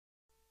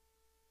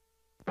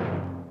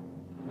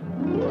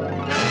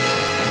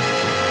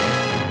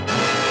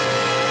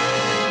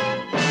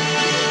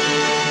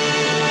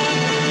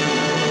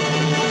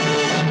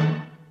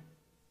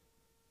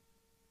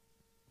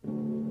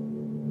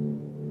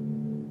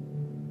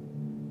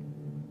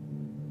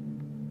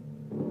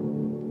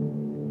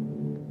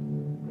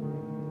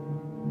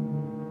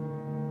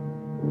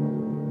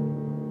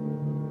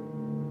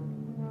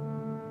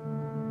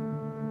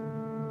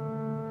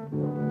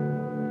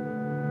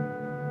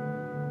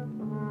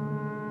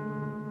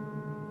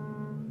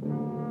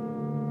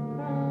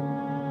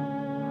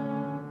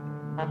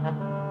The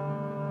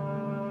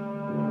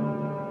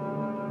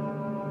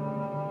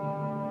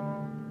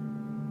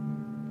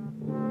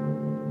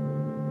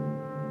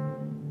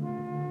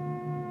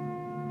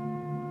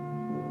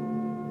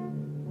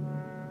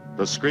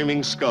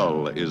Screaming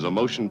Skull is a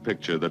motion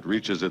picture that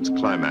reaches its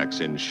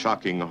climax in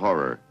shocking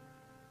horror.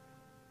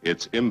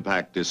 Its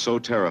impact is so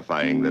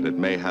terrifying that it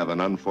may have an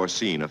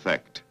unforeseen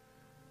effect.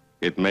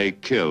 It may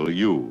kill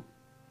you.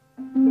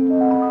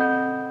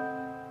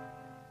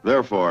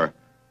 Therefore,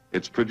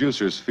 its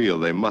producers feel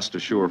they must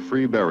assure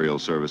free burial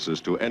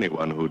services to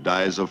anyone who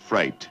dies of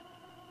fright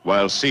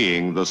while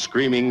seeing The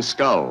Screaming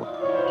Skull.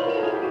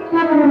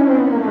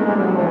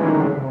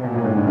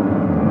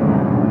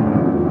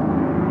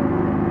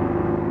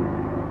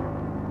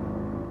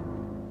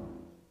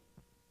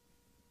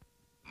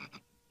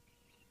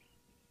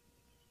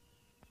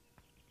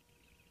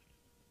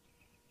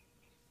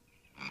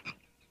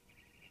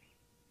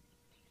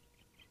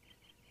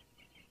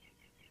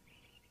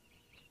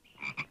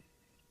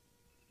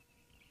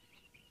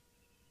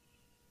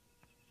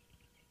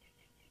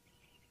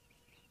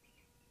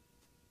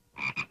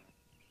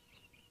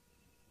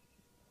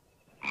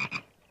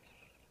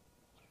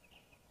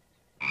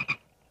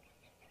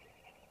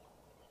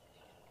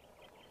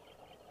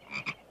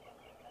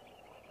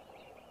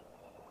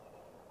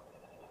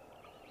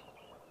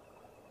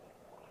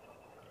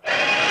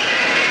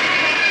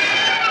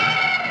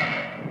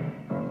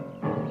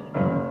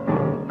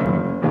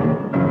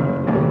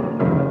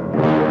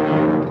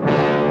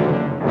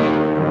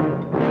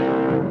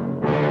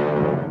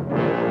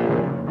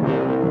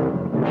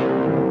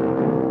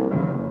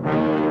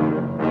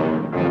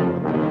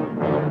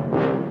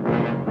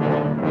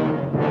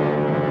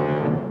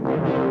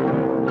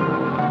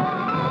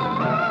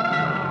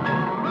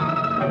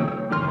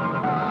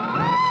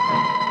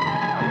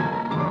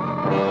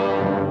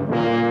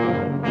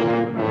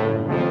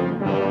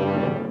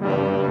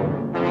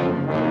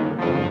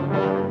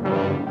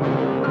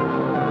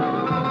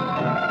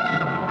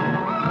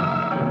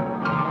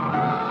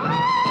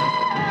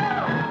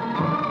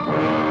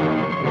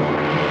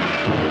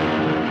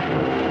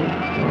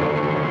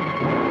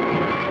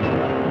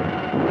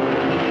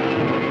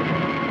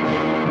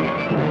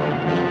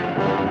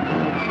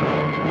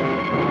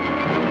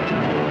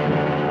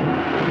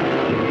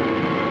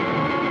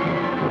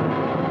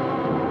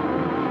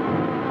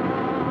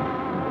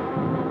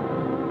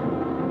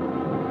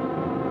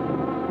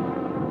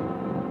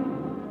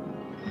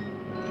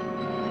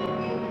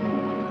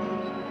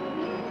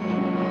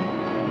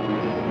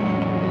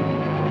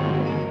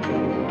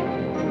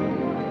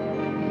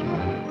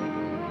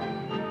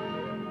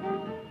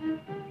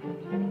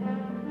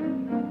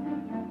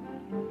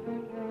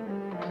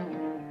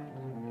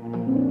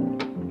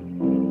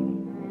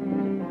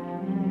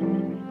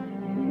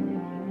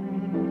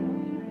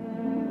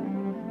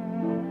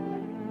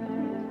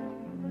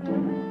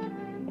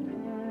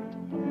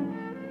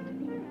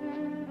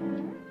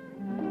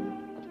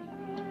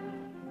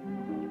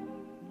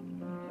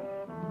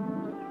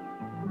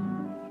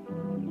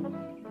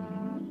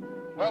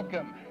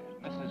 Welcome,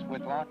 Mrs.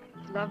 Whitlock.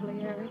 It's lovely,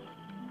 Harry.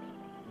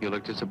 You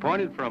look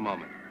disappointed for a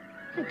moment.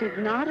 I did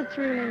not. It's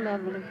really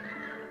lovely.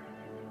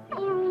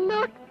 Oh,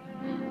 look.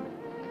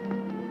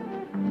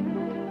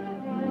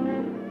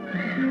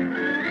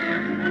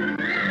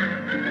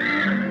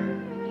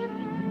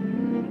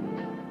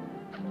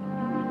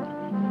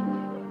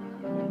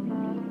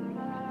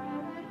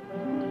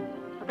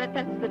 I bet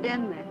that's the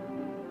den there.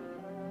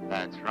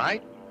 That's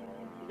right.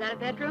 Is that a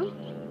bedroom?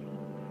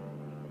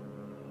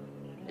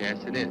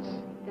 Yes, it is.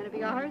 Gonna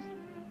be ours?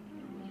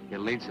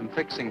 You'll need some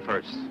fixing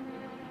first.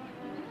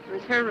 It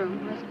was her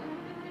room, wasn't it?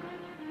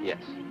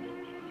 Yes.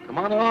 Come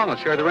on along, I'll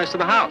show you the rest of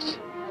the house.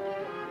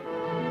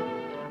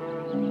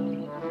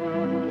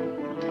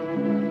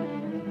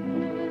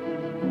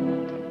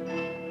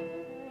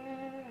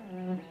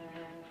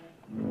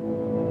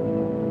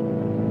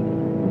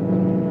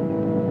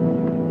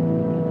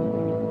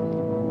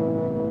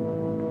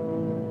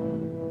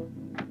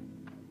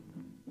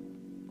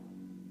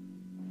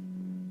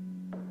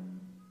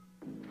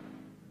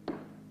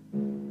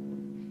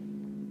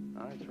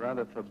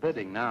 Rather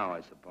forbidding now,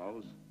 I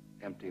suppose,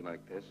 empty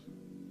like this.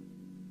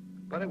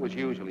 But it was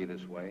usually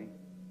this way.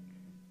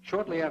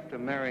 Shortly after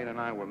Marion and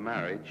I were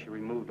married, she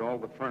removed all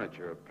the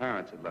furniture her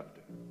parents had left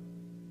her.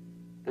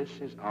 This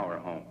is our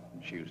home,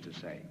 she used to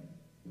say,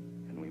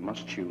 and we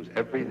must choose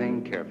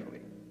everything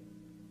carefully.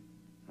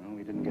 Well,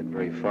 we didn't get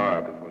very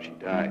far before she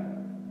died.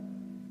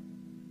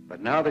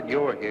 But now that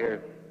you're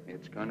here,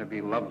 it's going to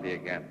be lovely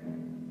again.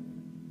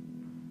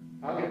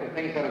 I'll get the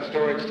things out of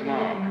storage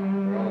tomorrow.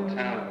 They're all in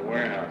town at the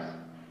warehouse.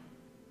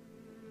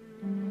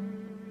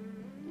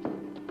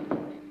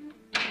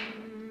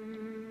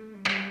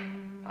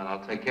 And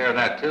I'll take care of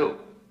that, too.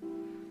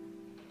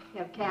 You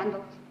have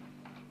candles?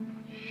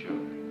 Sure.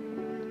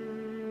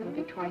 It'll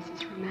be twice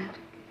as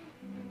romantic.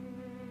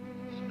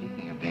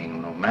 Speaking of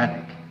being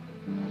romantic.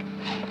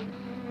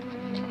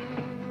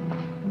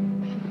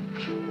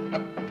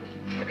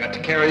 I got to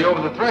carry you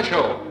over the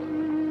threshold.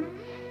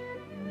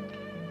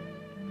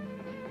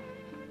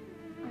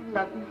 I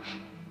love you.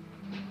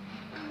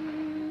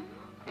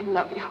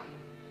 love you.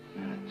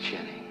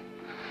 Jenny,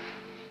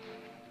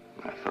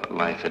 I thought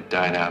life had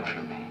died out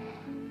for me.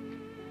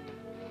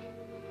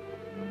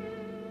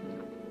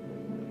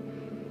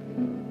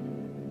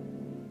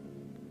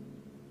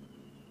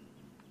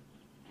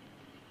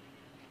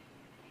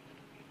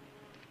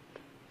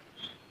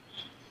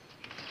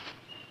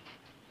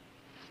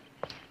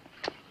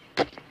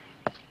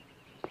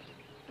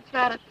 What's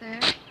that up there?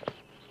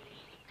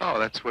 Oh,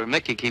 that's where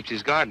Mickey keeps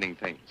his gardening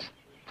things.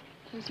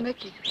 Who's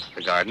Mickey?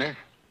 The gardener.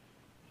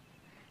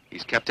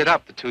 He's kept it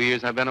up the 2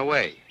 years I've been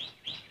away.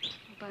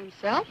 By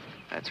himself?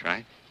 That's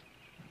right.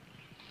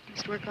 He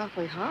must work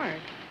awfully hard.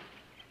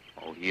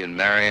 Oh, he and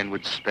Marion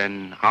would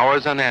spend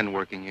hours on end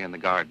working here in the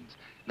gardens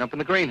and up in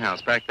the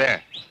greenhouse back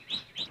there.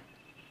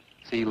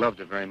 See, he loved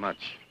her very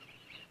much.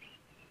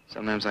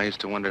 Sometimes I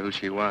used to wonder who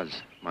she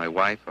was, my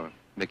wife or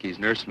Mickey's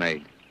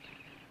nursemaid.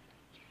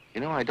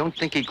 You know, I don't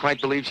think he quite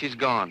believes she's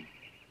gone.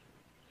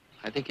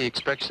 I think he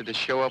expects her to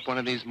show up one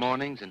of these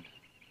mornings and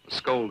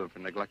scold her for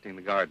neglecting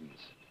the gardens.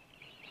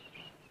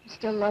 You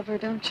still love her,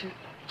 don't you?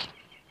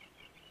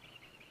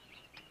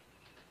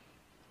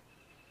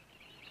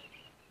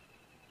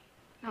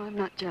 No, I'm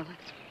not jealous.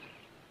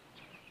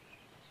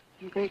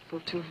 I'm grateful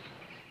to her.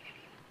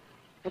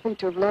 I think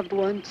to have loved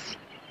once,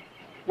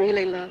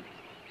 really loved,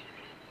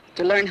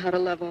 to learn how to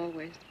love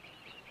always.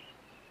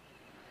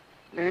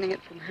 Learning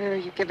it from her,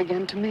 you give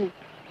again to me.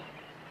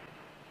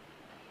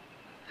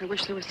 I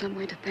wish there was some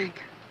way to thank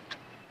her.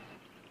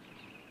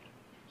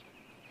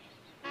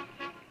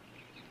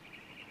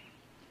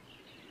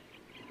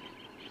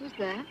 Who's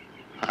that?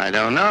 I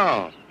don't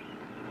know.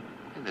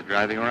 They're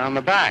driving around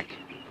the back.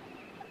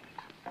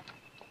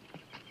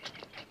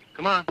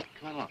 Come on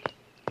along.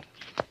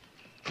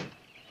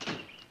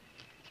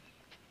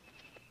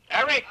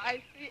 Eric!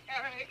 I see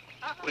Eric.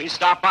 Please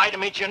stop by to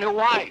meet your new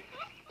wife.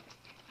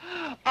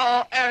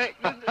 Oh, Eric,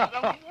 this is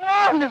a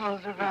wonderful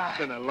surprise.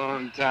 It's been a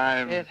long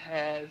time. It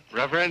has.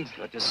 Reverend.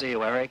 Good to see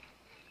you, Eric.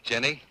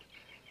 Jenny,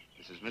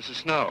 this is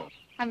Mrs. Snow.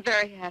 I'm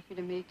very happy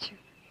to meet you.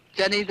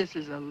 Jenny, this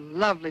is a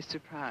lovely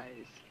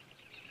surprise.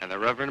 And the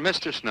Reverend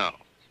Mr. Snow.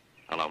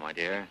 Hello, my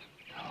dear.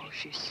 Oh,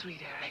 she's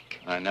sweet, Eric.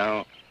 I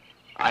know.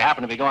 I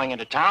happened to be going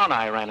into town.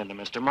 I ran into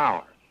Mr.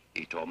 Mauer.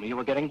 He told me you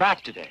were getting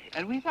back today.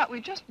 And we thought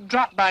we'd just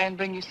drop by and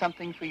bring you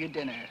something for your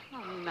dinner.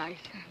 Oh, nice.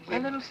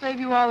 And it'll save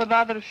you all the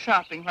bother of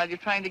shopping while you're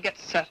trying to get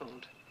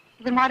settled.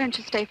 Then why don't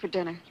you stay for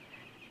dinner?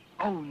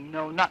 Oh,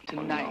 no, not Oh,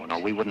 tonight. no,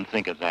 we wouldn't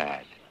think of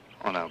that.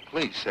 Oh, now,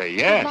 please say I'd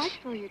yes. like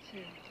for you to.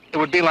 It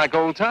would be like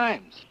old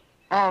times.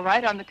 All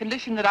right, on the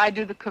condition that I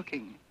do the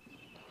cooking.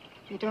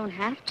 You don't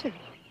have to.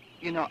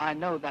 You know, I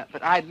know that,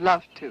 but I'd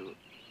love to.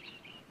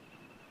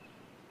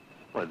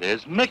 Well,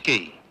 there's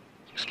Mickey.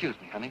 Excuse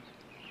me, honey.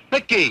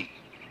 Mickey!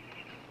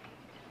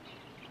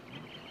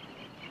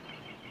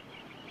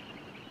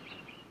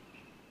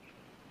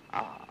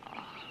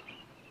 Ah,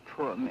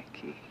 poor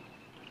Mickey.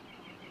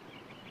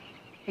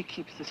 He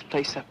keeps this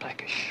place up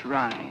like a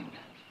shrine.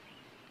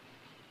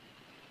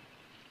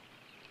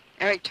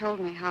 Eric told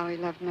me how he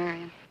loved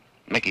Marion.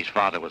 Mickey's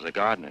father was a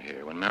gardener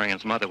here when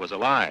Marion's mother was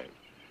alive.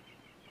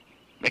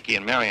 Mickey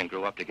and Marion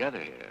grew up together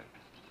here.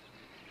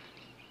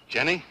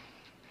 Jenny,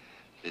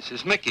 this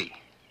is Mickey.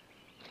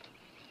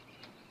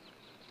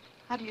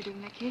 How do you do,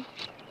 Mickey?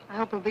 I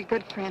hope we'll be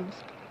good friends.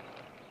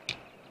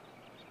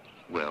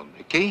 Well,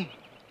 Mickey?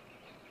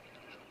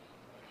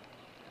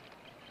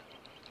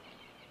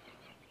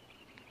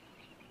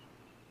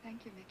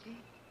 Thank you, Mickey.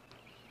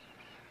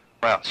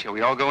 Well, shall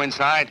we all go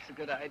inside? It's a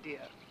good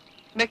idea.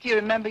 Mickey,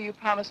 remember you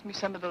promised me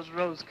some of those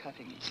rose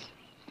cuttings.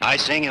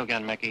 Nice seeing you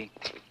again, Mickey.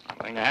 I'm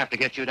going to have to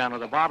get you down to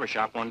the barber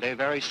shop one day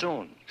very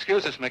soon.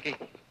 Excuse us, Mickey.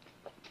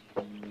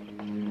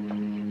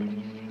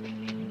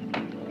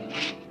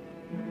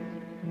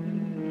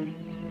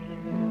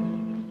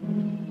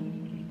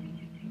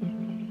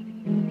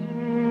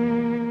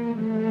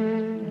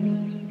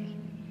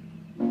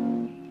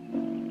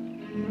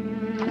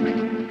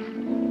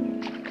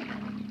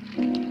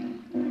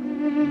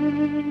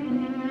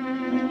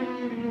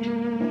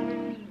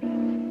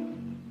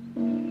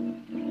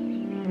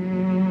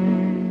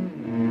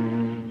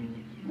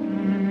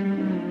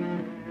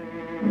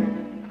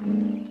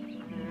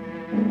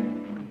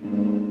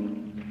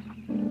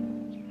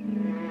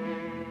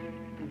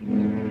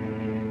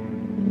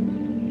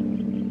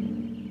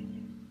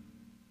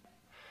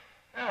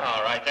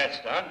 All right,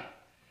 that's done.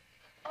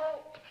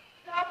 Oh,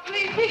 now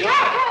please be careful.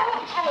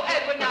 Oh,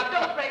 Edward, now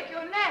don't break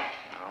your neck.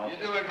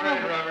 You're doing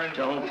great, Reverend.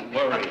 Don't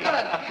worry. Good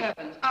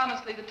heavens.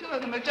 Honestly, the two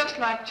of them are just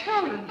like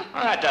children.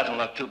 Well, that doesn't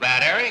look too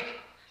bad, Eric.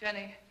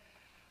 Jenny,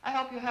 I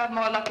hope you have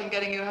more luck in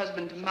getting your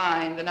husband to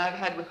mine than I've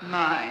had with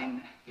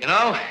mine. You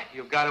know,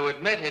 you've got to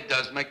admit it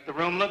does make the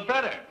room look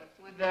better.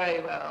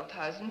 Very well,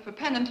 Tyson. For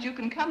penance, you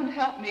can come and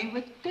help me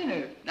with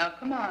dinner. Now,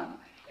 come on.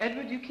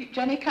 Edward, you keep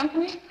Jenny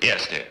company?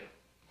 Yes, dear.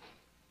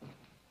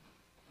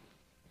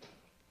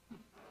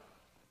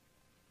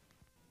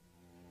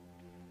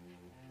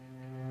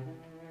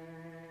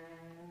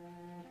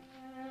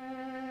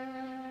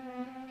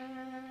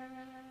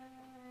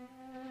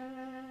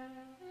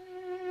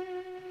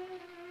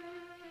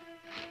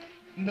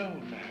 No,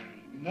 Mary,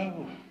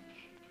 no.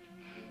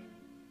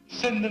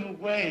 Send them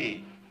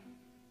away.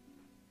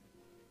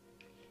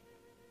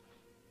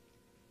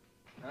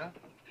 Huh?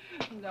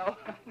 No.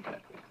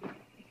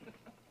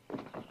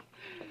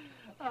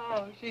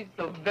 Oh, she's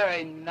so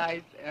very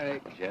nice,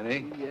 Eric.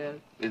 Jenny? Yes.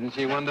 Isn't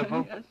she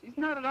wonderful? Yes, she's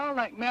not at all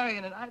like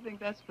Marion, and I think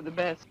that's for the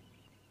best.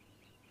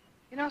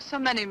 You know, so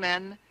many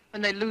men,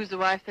 when they lose a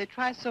wife, they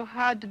try so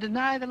hard to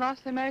deny the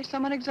loss they marry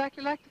someone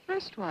exactly like the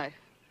first wife.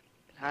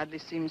 It hardly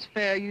seems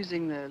fair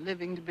using the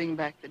living to bring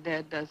back the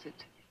dead, does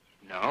it?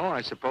 No,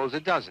 I suppose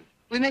it doesn't.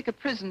 We make a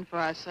prison for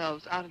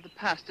ourselves out of the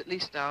past, at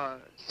least our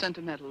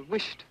sentimental,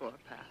 wished-for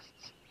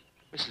pasts.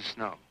 Mrs.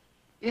 Snow,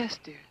 Yes,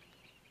 dear.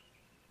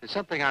 there's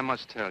something I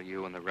must tell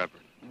you and the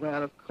Reverend.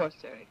 Well, of course,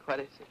 Eric. What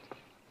is it?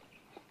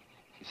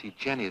 You see,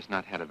 Jenny has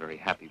not had a very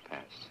happy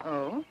past.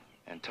 Oh?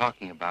 And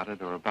talking about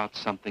it or about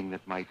something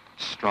that might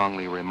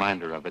strongly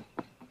remind her of it,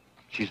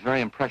 she's very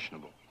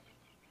impressionable.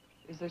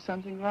 Is there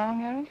something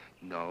wrong, Eric?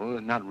 No,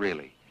 not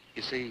really.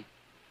 You see,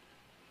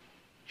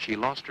 she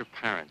lost her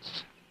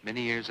parents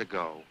many years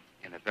ago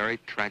in a very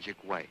tragic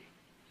way.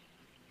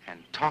 And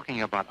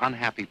talking about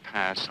unhappy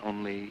pasts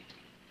only,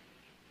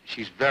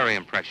 she's very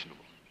impressionable.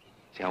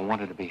 See, I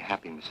want her to be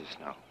happy, Mrs.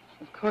 Snow.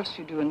 Of course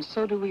you do, and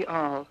so do we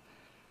all.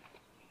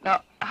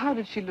 Now, how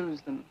did she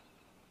lose them?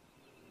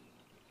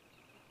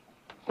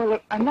 Well,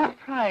 look, I'm not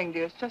prying,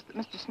 dear. It's just that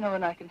Mr. Snow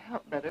and I can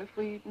help better if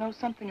we know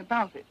something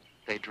about it.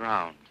 They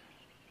drowned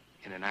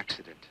in an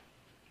accident.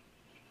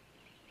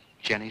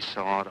 Jenny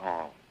saw it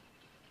all.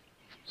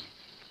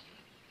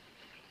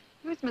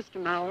 Who's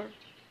Mr. Mauer?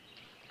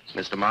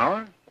 Mr.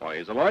 Mauer? Why,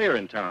 he's a lawyer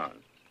in town.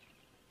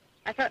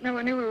 I thought no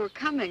one knew we were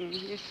coming.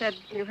 You said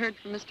you heard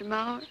from Mr.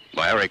 Mauer?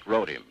 Well, Eric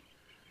wrote him.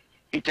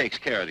 He takes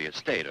care of the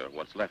estate, or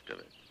what's left of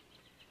it.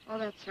 Oh,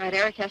 that's right.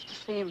 Eric has to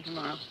see him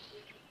tomorrow.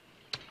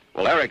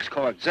 Well, Eric's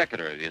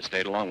co-executor of the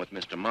estate along with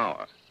Mr.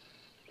 Mauer.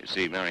 You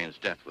see, Marion's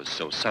death was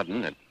so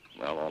sudden that,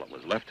 well, all that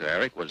was left to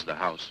Eric was the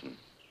house and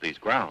these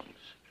grounds.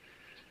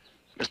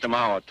 Mr.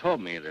 Mauer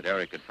told me that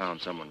Eric had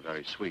found someone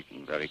very sweet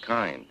and very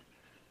kind,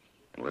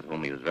 and with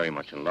whom he was very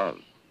much in love.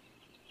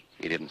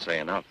 He didn't say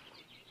enough.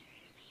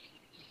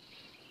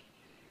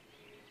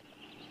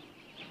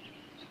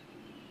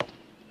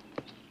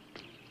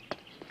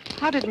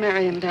 How did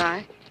Marion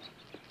die?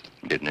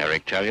 Didn't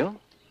Eric tell you?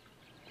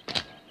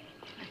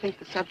 I think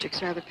the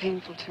subject's rather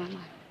painful to him.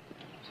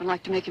 I don't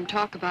like to make him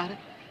talk about it.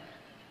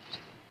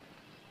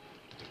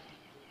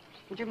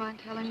 Would you mind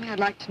telling me? I'd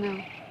like to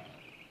know.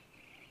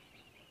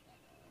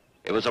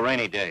 It was a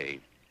rainy day.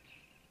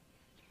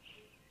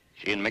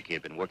 She and Mickey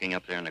had been working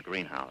up there in the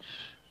greenhouse.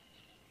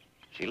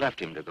 She left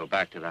him to go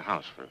back to the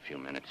house for a few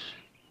minutes.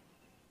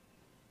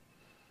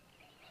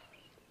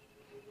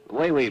 The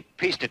way we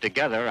pieced it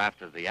together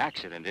after the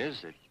accident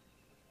is that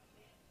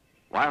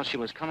while she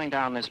was coming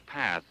down this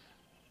path,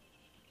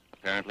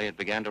 apparently it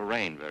began to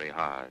rain very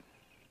hard.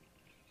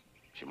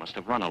 She must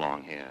have run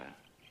along here.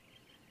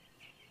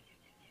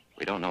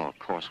 We don't know, of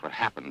course, what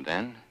happened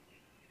then.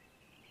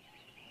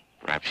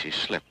 Perhaps she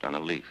slipped on a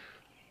leaf.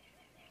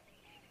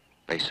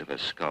 Base of her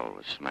skull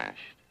was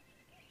smashed.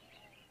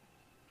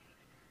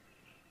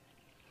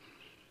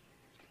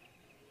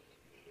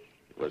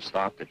 It was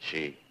thought that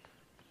she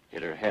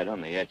hit her head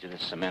on the edge of the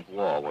cement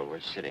wall where we're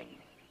sitting.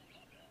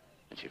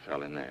 And she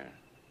fell in there.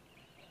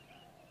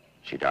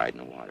 She died in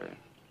the water.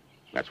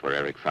 That's where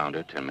Eric found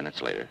her 10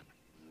 minutes later.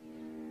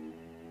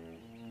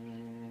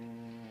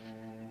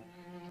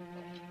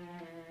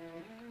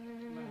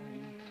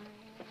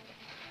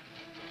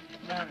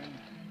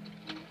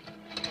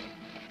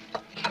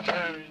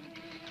 Marion,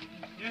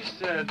 you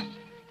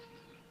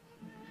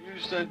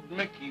said,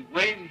 Mickey,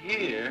 wait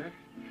here.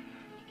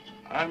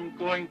 I'm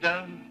going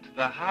down to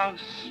the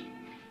house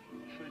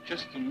for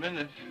just a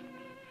minute.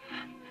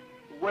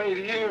 Wait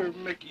here,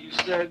 Mickey, you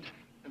said,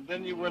 and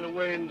then you went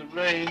away in the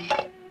rain,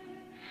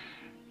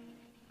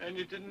 and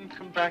you didn't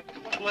come back to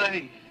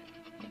play.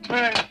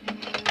 Marion,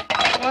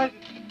 what?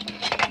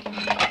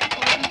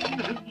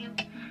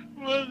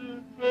 What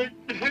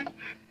did you...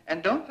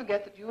 And don't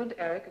forget that you and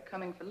Eric are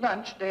coming for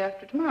lunch day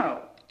after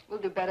tomorrow. We'll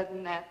do better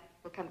than that.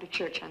 We'll come to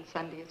church on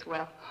Sunday as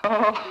well.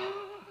 Oh,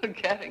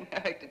 getting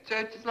Eric to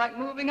church is like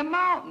moving a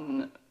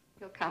mountain.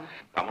 He'll come.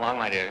 Come along,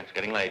 my dear. It's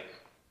getting late.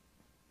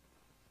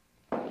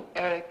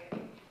 Eric,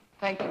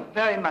 thank you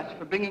very much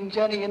for bringing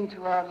Jenny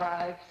into our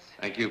lives.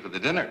 Thank you for the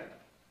dinner.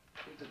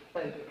 It was a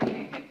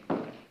pleasure.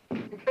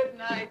 Good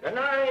night. Good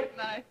night. Good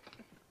night.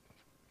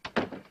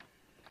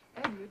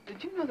 Edward,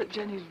 did you know that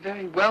Jenny's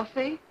very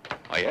wealthy?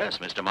 Oh, yes.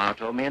 Mr. Mauer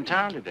told me in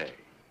town today.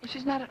 Well,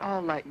 she's not at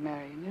all like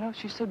Marion. You know,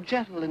 she's so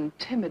gentle and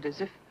timid,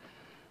 as if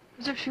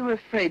she were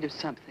afraid of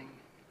something.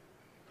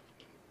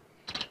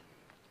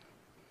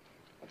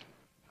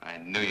 I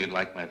knew you'd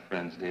like my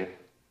friends, dear.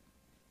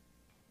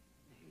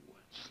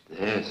 What's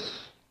this?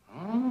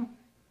 Huh?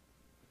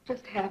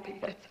 Just happy,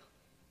 that's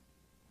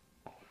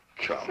all.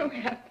 Come So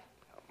happy.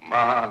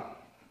 on.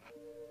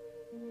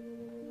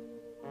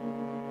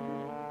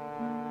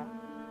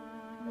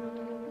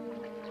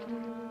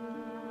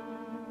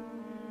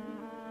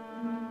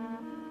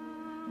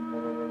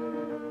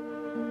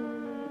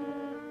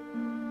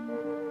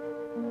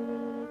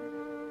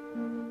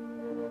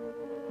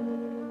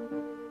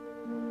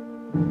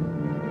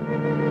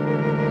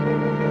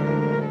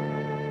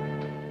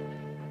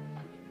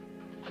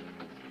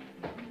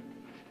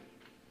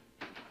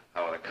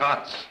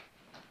 cots?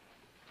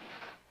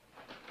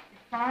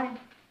 Fine.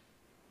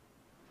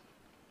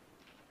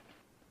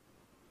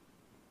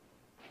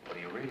 What are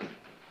you reading?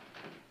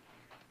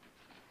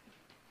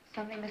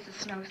 Something Mrs.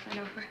 Snow sent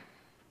over.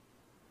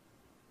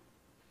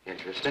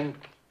 Interesting.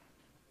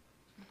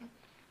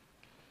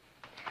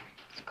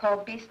 It's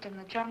called Beast in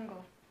the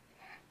Jungle.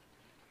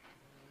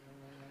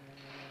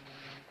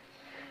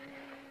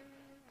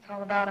 It's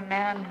all about a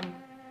man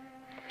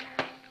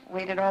who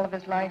waited all of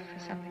his life for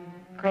something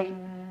great,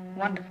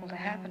 wonderful to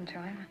happen to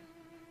him.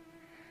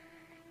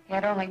 He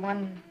had only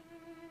one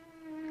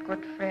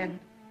good friend.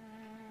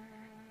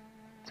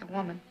 It's a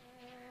woman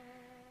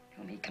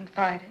whom he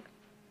confided.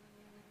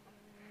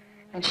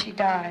 And she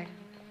died.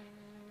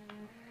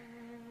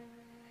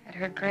 At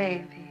her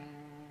grave, he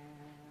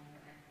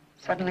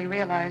suddenly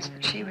realized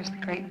that she was the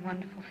great and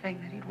wonderful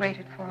thing that he'd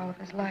waited for all of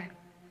his life.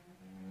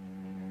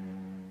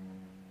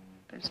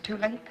 But it's too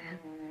late then.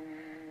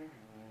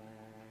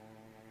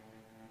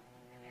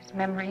 His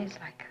memories,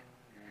 like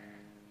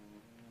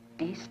a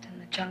beast in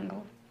the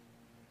jungle,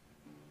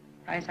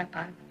 rise up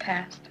out of the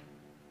past,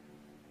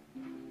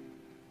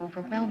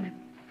 overwhelm him.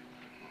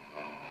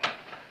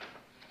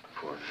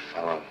 Poor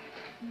fellow.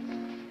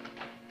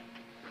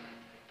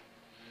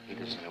 He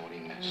doesn't know what he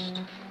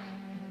missed.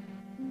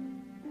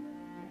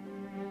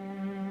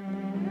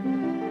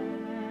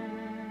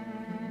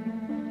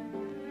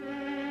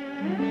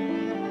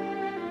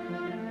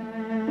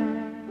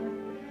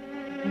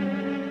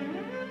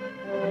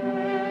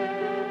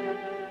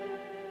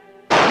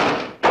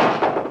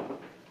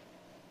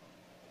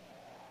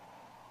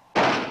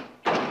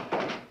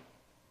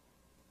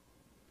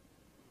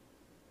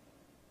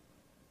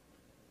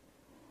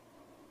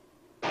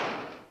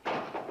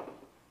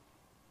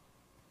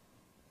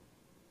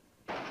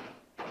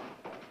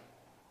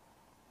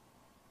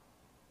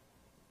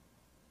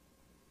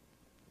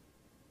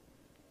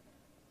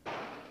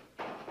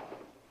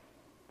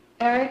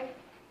 Eric?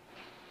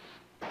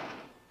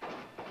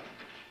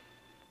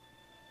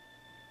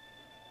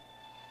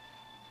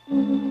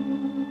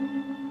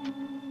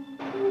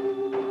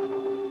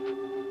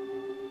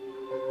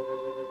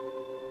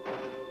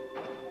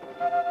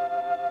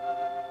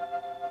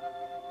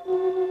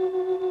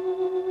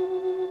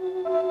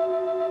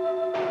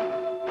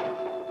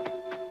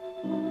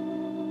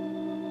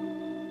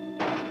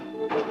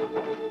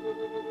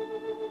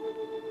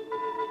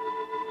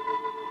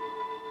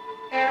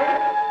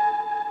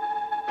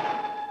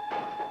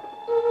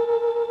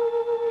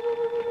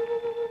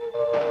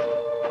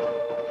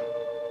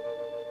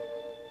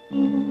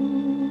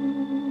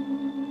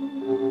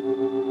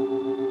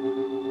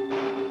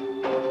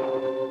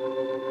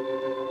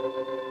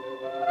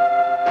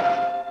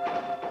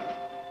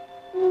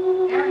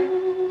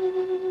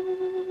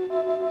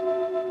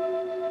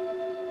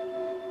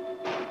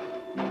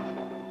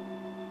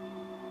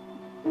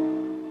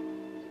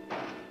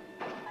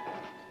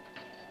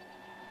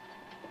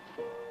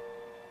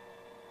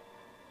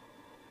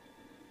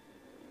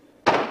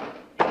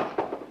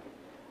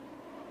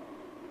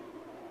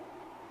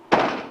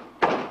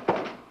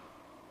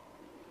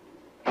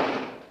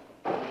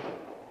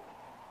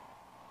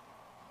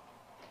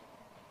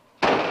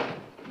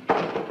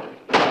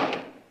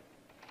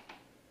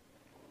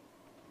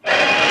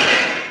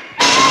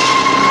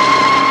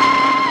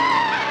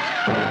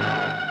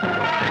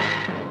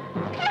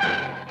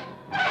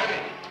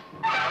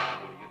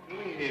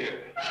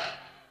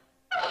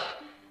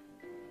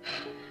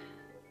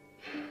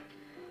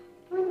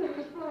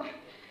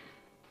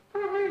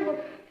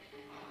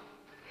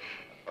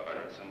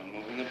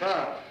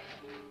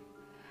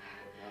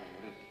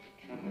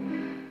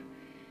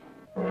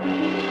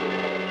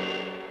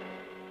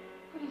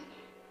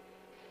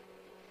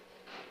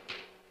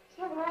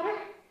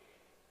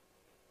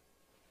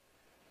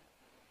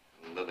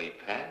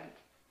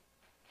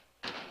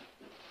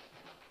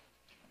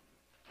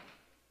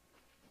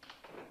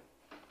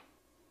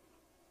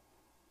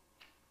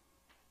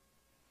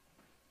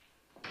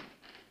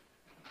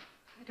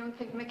 I don't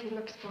think Mickey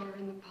looks for her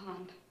in the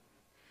pond.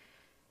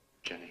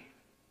 Jenny,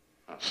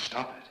 now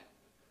stop it.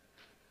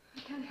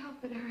 I can't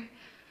help it, Eric.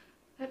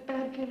 That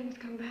bad feeling's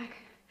come back.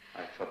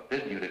 I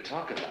forbid you to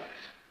talk about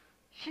it.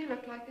 She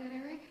looked like that,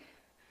 Eric.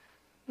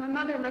 My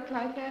mother looked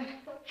like that.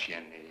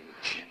 Jenny.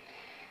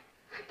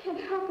 I can't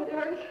help it,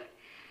 Eric.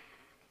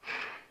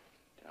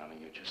 Darling,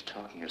 you're just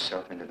talking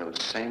yourself into those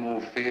same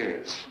old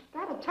fears.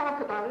 I've got to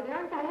talk about it,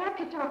 Eric. I have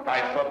to talk about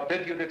I it.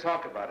 forbid you to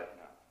talk about it now.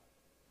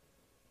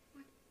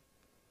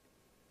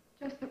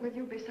 Just that with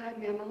you beside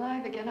me, I'm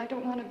alive again. I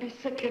don't want to be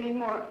sick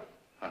anymore.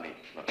 Honey,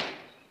 look. Now,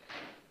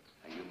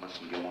 you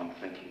mustn't go on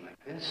thinking like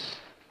this.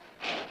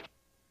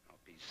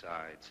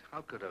 Besides,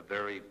 how could a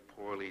very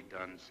poorly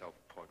done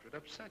self-portrait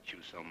upset you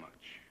so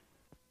much?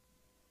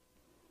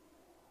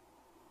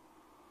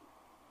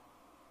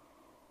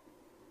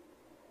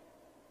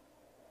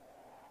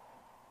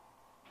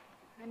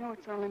 I know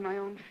it's only my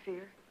own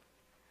fear.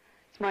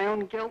 It's my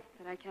own guilt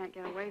that I can't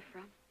get away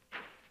from.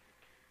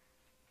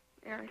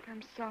 Eric,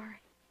 I'm sorry.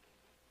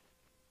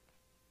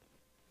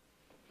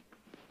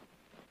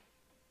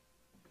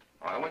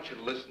 Oh, I want you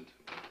to listen to me.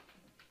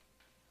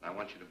 I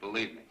want you to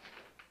believe me.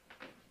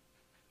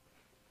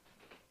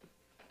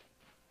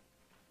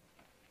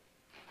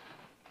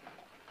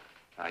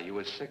 Now, you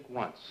were sick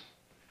once,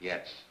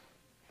 yes,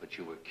 but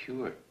you were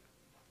cured.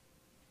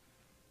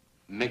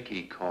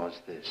 Mickey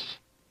caused this.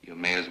 You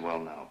may as well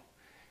know.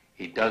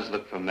 He does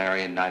look for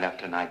Marion night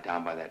after night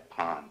down by that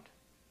pond.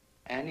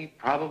 And he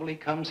probably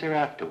comes here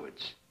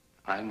afterwards.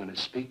 I'm going to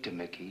speak to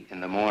Mickey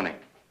in the morning.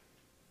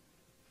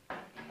 Now,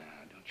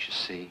 don't you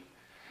see?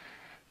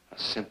 How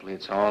simply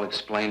it's all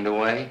explained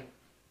away?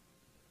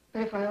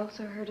 But if I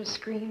also heard a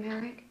scream,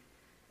 Eric?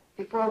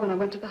 Before, when I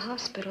went to the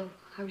hospital,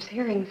 I was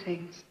hearing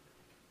things.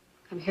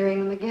 I'm hearing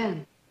them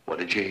again. What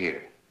did you hear?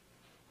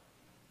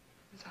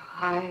 It was a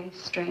high,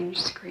 strange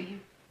scream.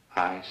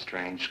 High,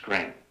 strange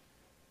scream.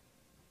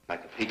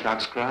 Like a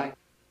peacock's cry?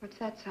 What's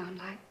that sound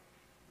like?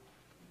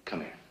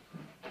 Come here.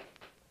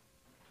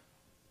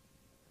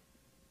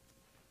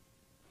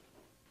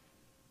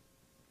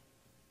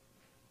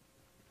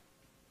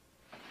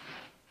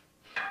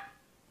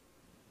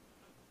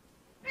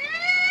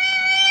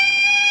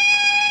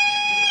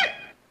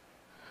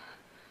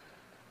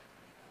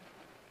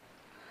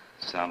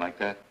 Sound like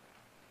that?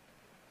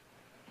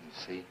 You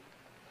see?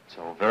 It's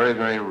all very,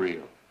 very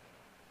real.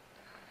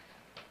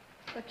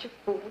 Such a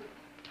fool.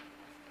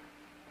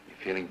 You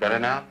feeling better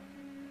now?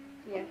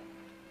 Yes.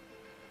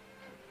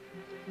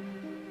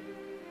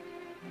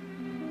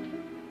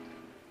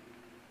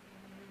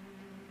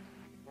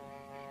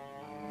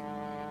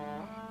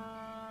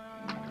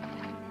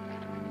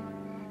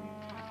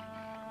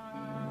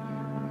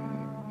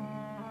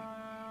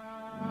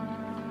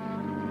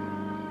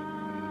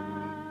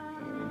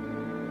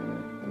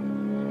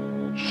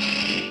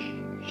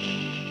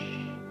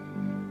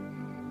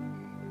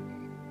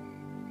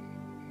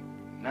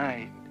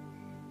 Night.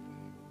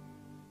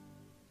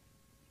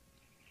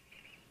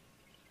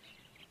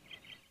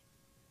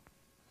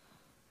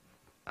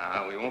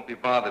 We won't be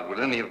bothered with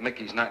any of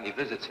Mickey's nightly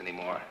visits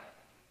anymore.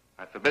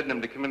 I've forbidden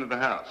him to come into the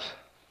house.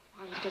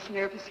 I was just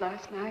nervous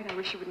last night. I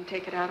wish you wouldn't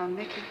take it out on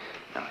Mickey.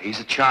 Now, he's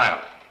a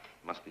child.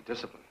 He must be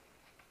disciplined.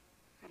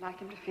 I'd like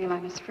him to feel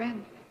I'm his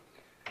friend.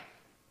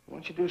 Why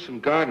don't you do some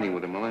gardening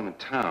with him while I'm in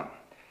town?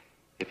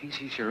 If he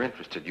sees you're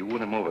interested, you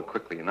win him over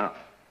quickly enough.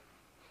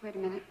 Wait a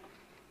minute.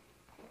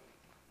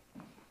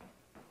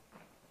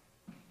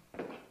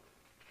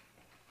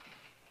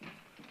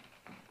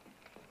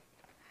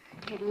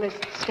 I need a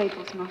list of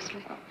staples,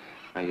 mostly.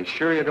 Are you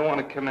sure you don't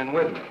want to come in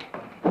with me?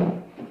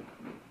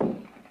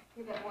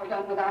 You get more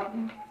done without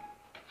me.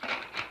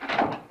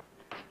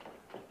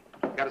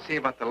 Got to see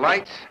about the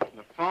lights,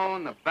 the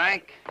phone, the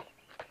bank,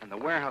 and the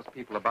warehouse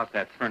people about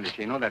that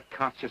furniture. You know, that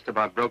cop's just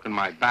about broken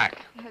my back.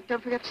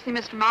 Don't forget to see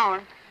Mr.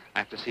 Mauer. I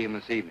have to see him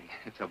this evening.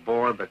 It's a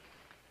bore, but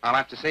I'll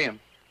have to see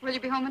him. Will you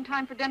be home in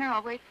time for dinner?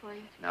 I'll wait for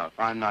you. Now, if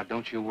I'm not,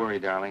 don't you worry,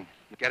 darling.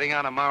 Getting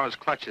out of Mauer's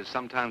clutches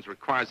sometimes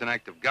requires an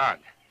act of God.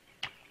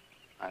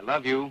 I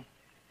love you.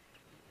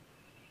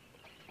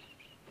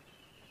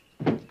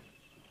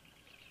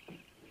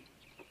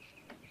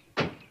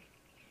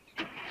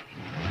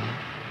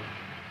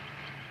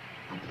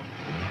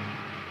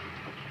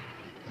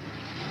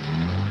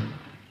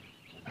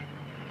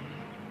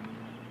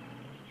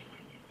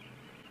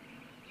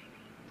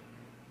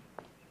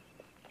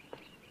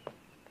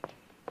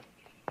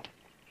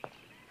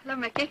 Hello,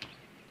 Mickey.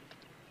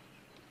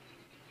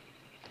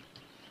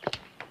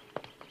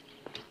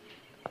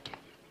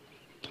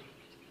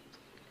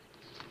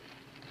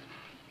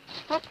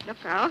 Oh, look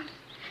out.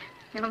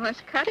 You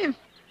almost cut him.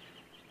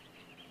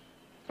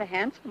 It's a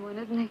handsome one,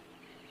 isn't he?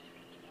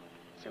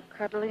 So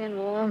cuddly and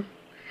warm.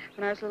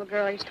 When I was a little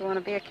girl, I used to want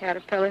to be a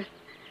caterpillar.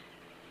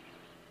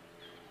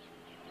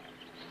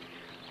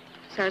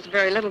 So I was a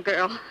very little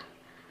girl.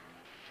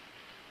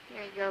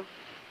 Here you go.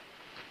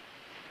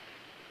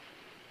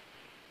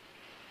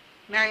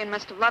 Marion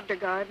must have loved her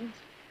gardens.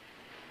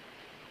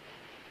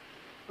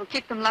 We'll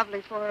keep them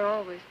lovely for her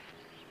always.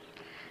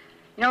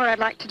 You know what I'd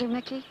like to do,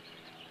 Mickey?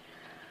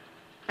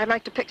 I'd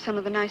like to pick some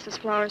of the nicest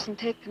flowers and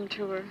take them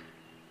to her.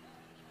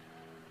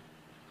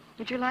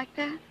 Would you like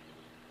that?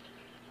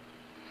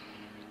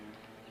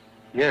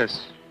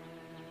 Yes.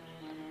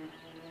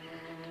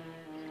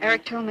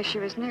 Eric told me she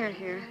was near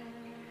here.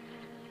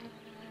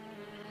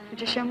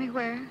 Would you show me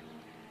where?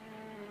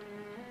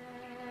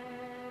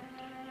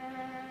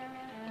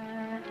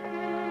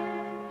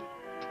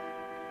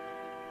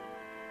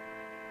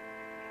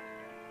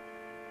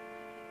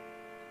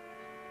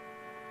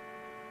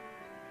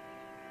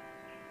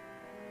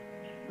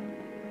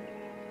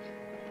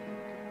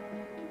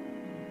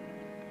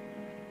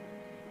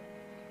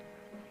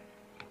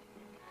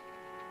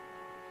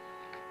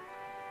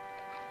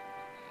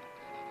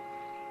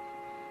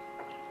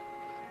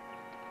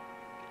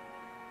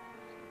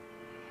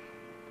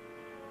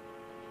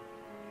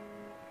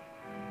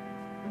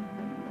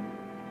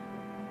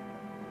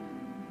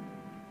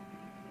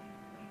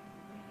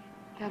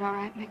 Is that all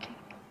right, Mickey?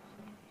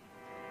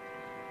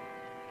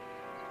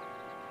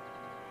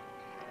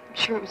 I'm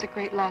sure it was a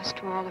great loss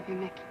to all of you,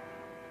 Mickey.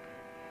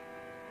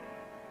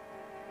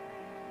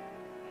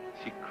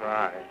 She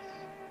cries.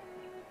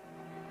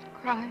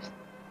 Cries?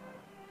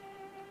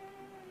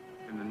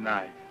 in the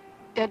night.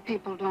 Dead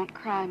people don't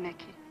cry,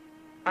 Mickey.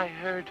 I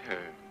heard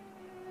her.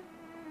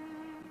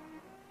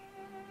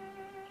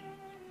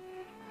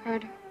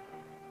 Heard her?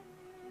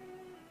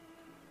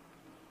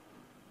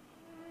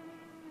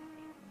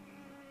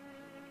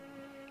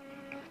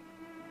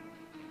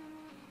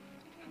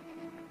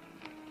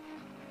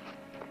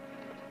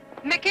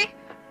 Mickey?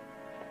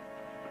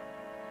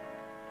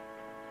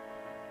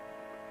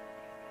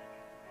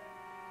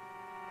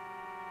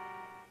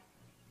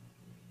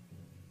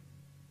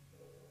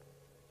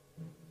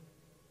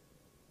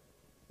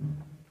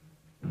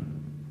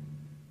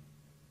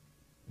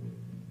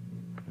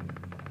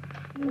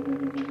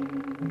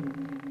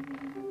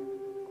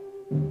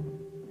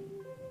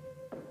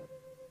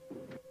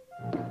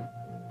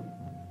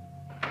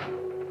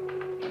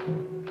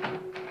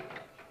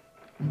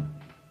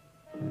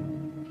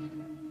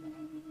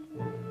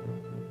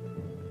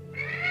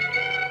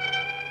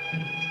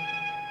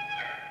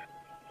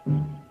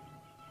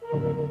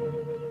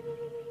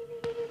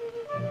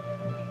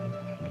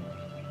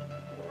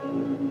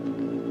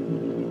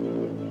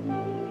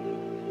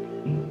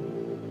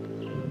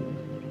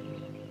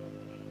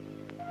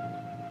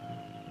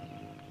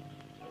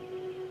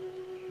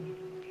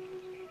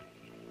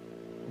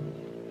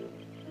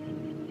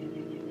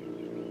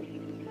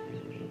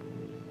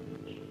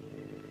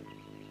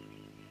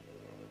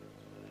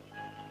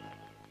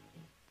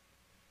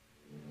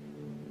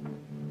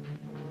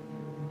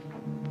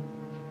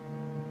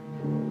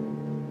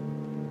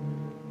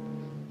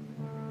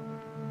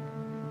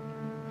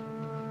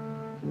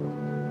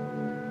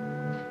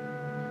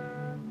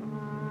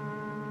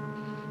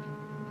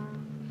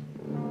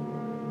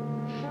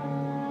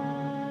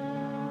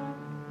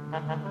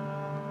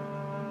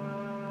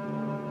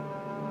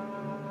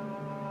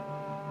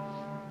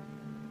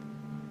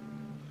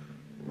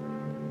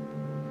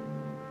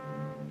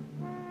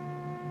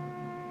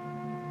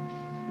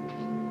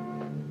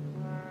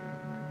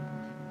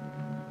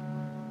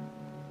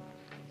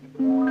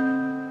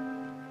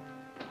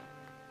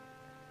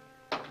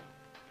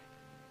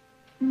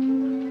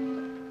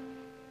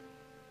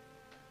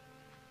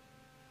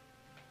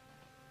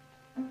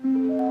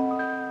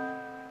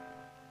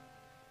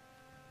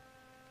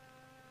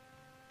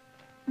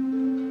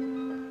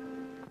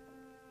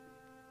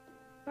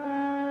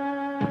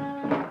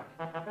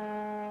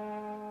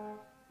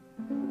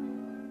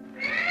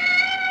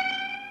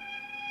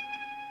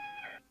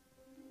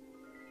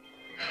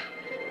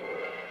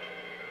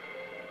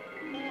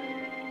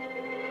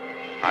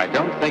 I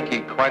don't think he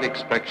quite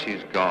expects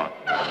she's gone.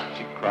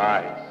 She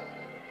cries.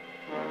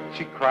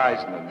 She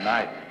cries in the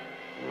night.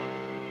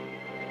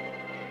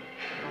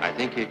 I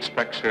think he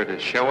expects her to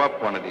show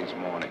up one of these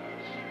mornings.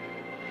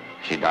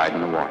 She died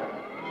in the water.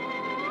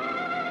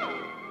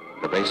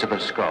 The base of her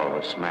skull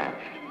was smashed.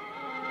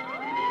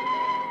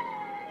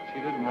 She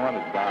didn't want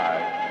to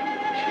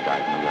die. She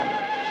died in the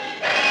water.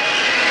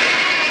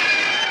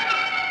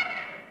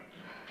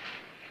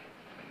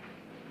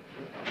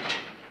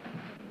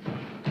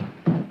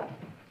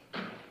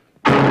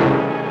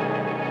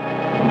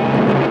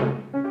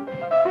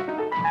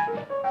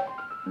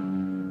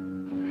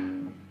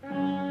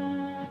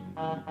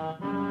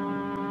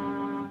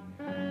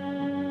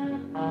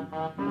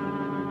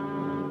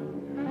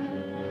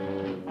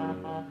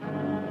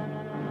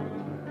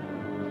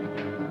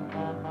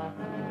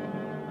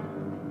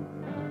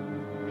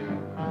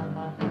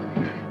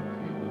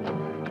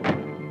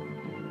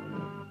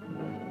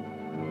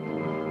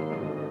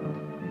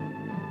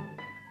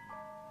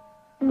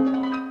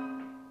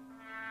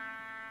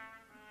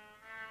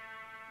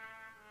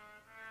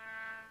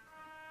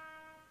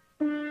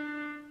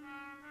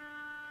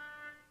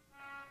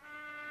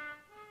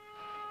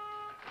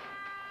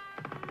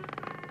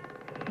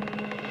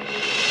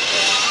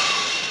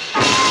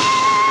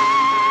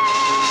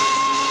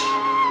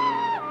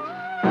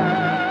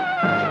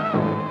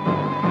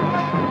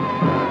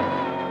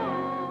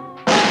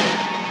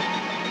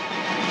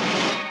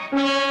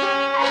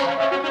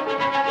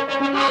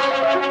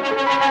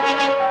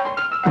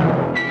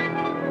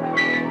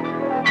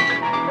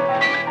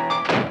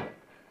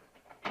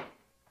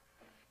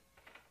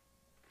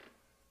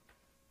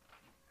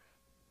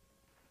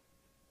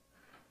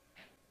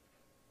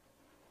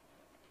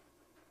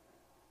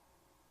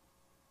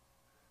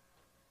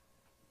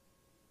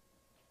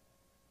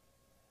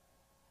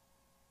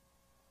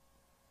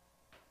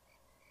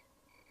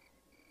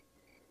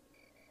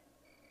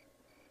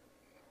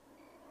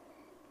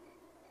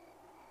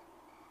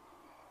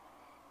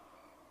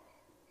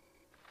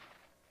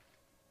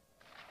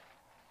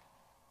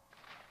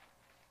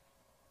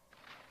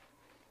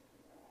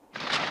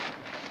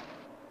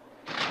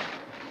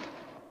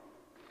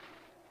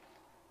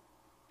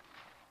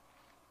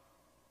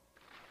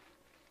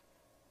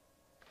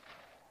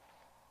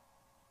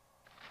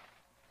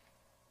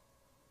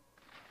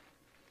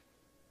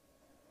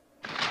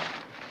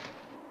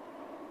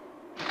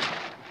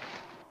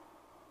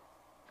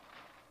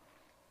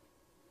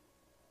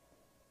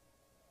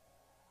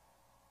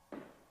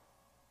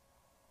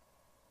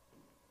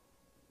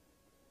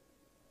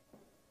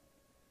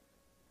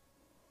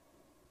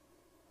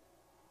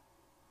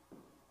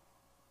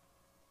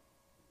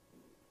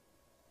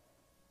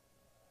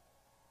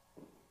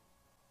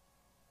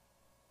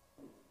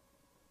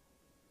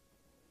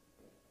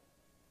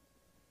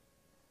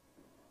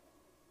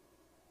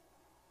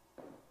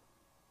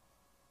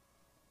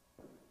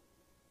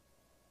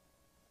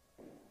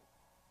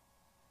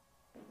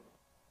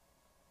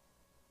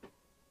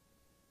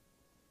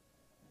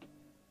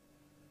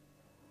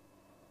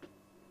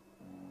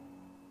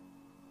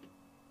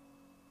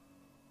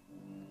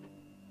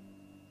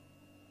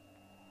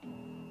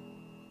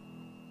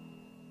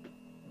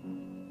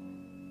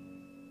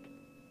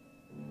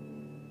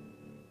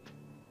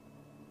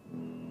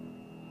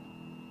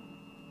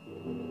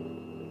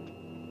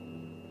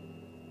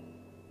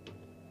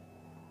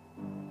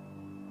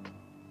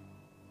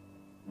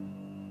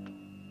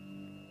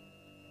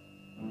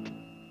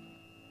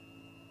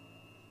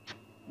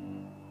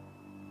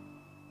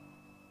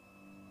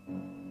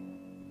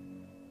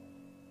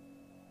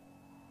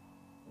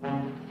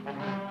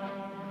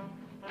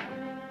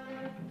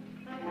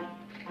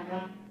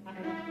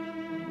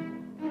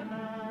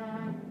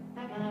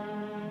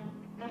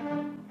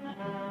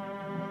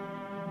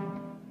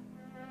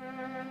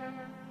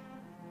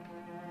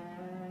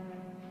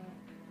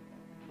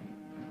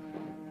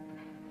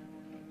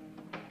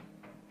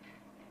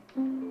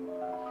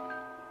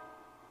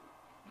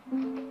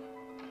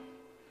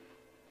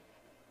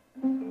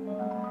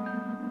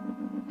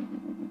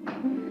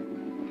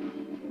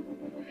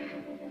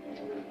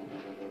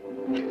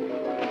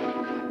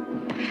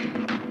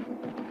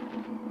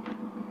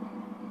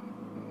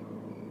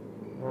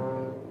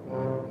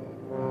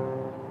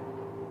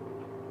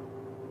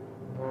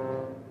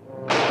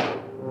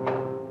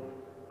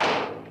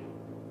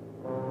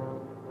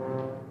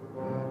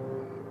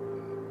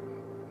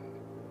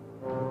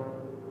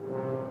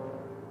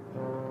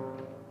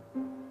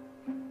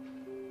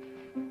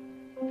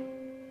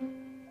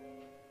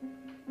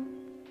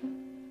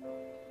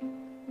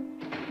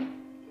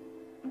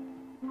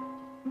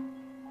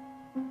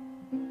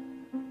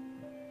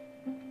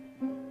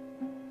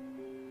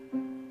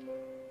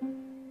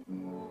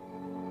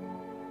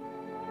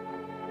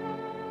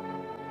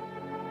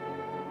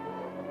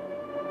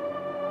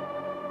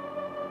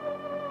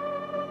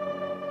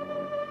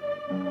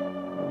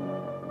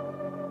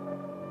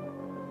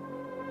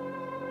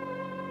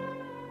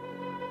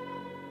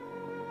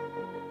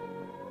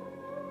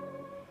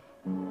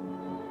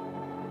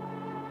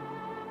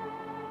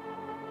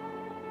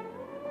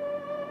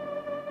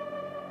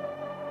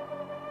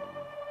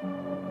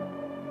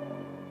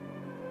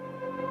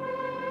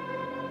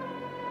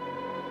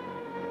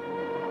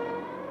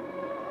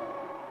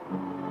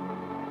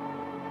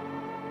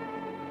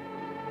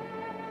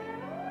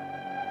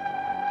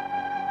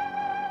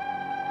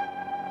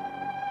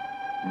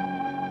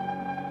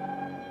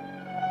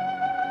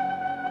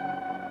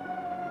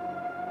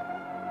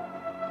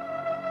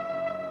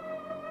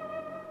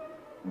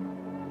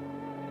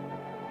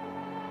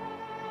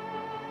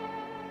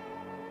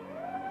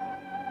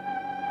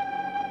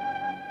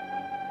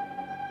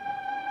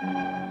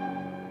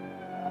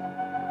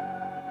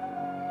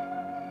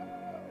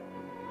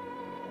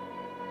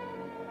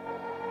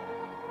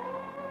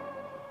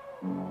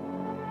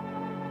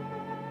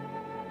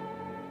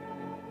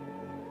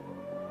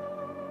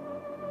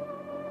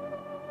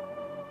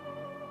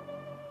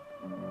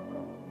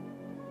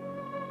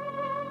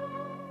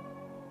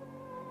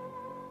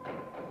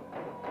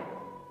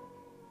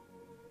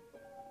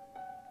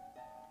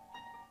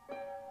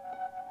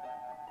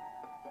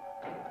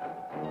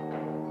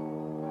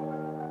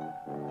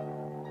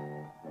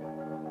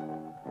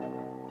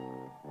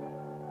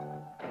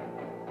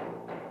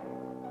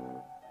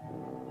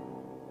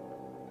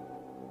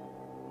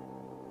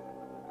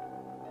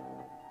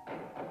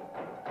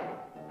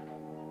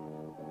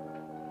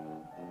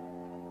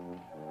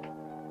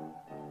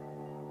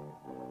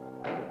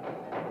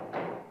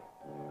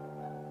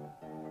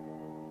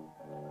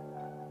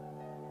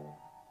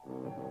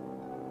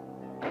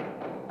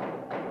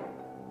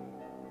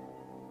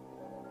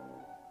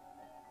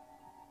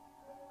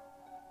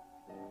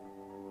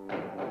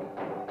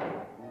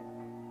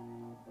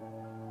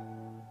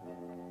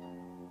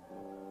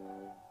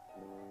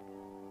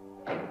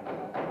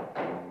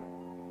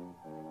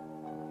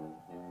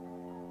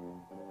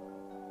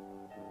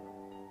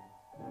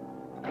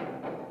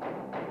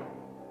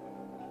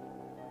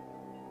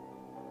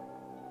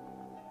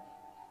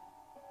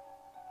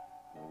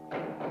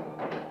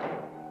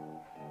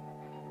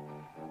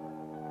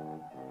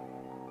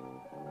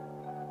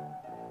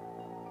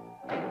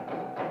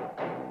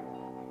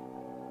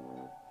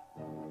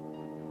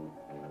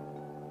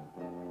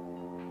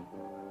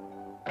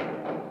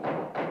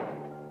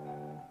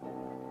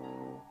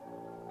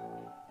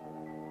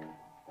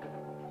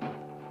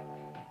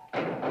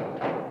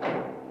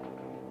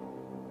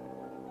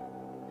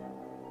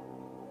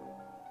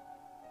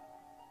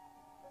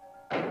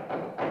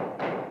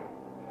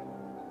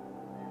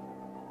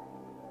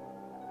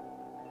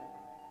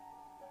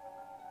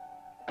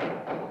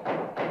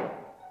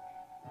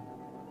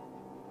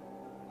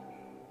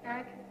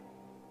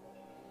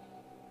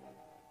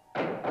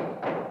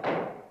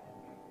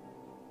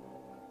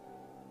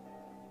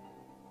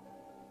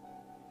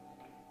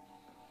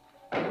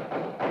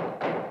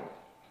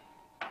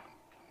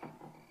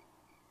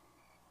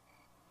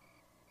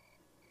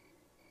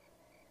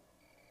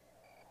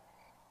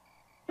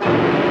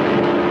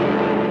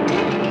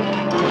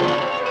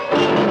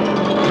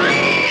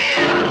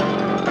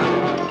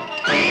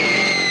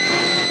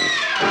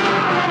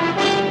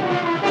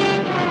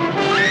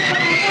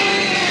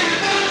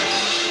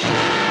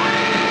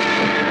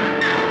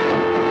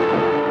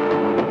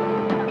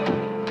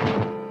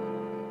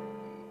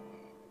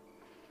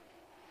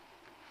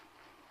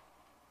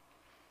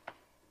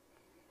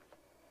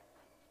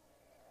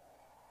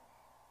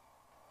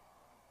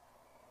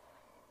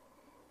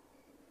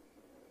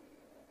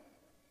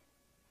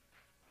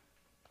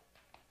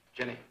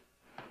 Jenny.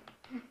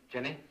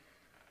 Jenny?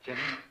 Jenny?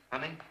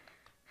 Honey?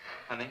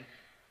 Honey?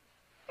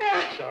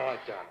 It's all right,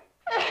 darling.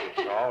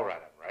 It's all right.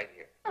 I'm right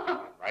here.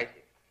 I'm right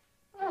here.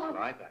 Just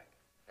lie back.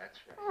 That's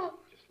right.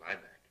 Just lie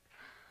back.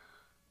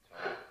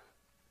 It's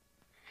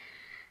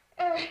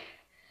all right. Eric,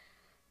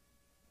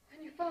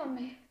 when you found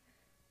me,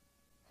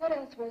 what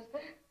else was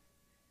there?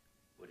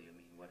 What do you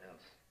mean, what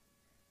else?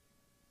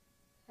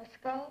 A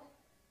skull?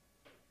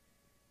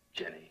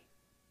 Jenny.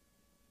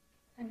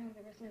 I know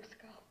there was no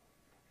skull.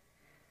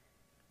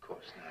 Of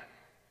course not.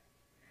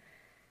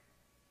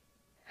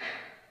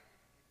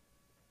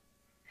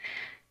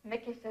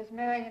 Mickey says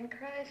Marion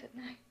cries at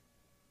night.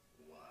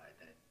 Why,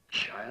 that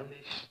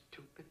childish,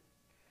 stupid...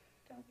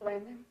 Don't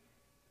blame him.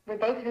 We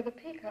both hear the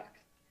peacocks.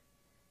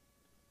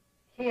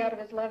 He, out of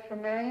his love for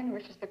Marion,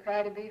 wishes the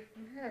cry to be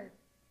from her.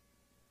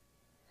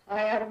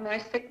 I, out of my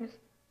sickness.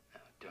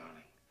 Now,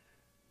 darling,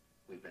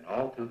 we've been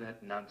all through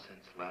that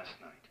nonsense last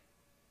night.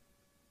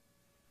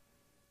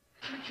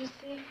 Don't you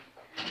see?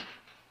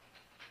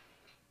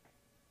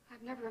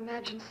 I've never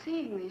imagined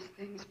seeing these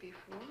things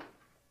before.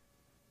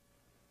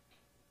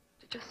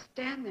 To just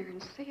stand there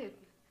and see it.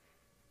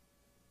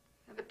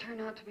 Have it turn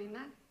out to be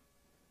nothing.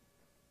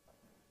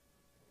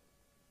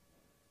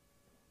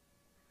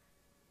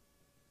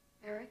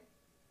 Eric?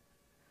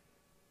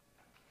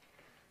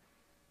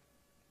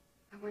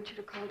 I want you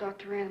to call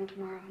Dr. Ann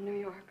tomorrow in New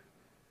York.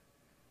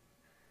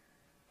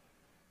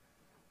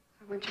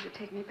 I want you to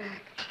take me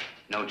back.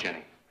 No,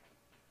 Jenny.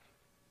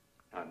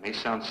 Now, it may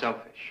sound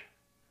selfish,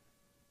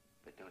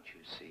 but don't you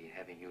see,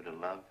 having you to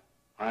love,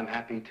 I'm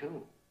happy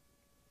too.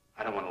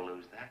 I don't want to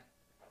lose that.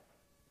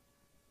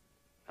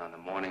 Now, in the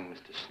morning,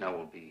 Mr. Snow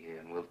will be here,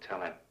 and we'll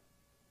tell him.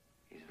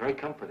 He's very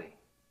comforting.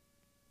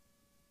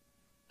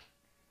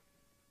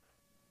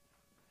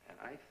 And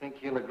I think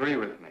he'll agree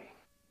with me.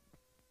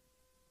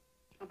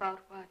 About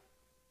what?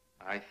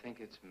 I think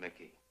it's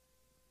Mickey.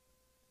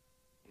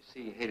 You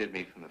see, he hated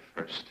me from the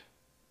first.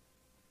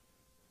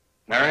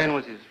 Marion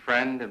was his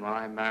friend, and when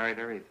I married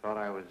her, he thought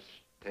I was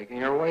taking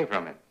her away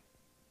from him.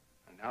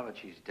 And now that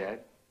she's dead,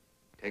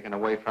 taken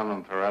away from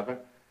him forever,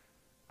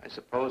 I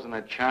suppose in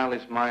that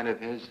childish mind of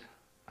his,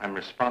 I'm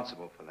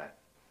responsible for that.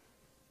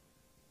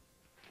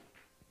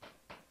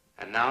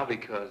 And now,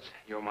 because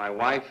you're my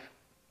wife,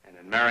 and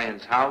in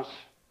Marion's house,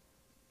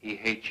 he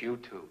hates you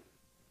too.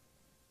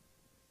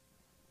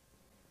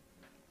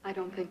 I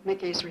don't think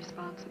Mickey's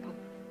responsible.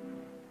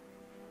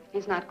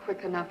 He's not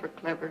quick enough or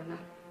clever enough.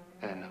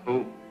 And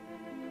who?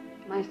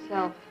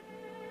 Myself.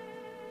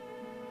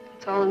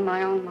 It's all in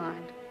my own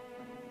mind.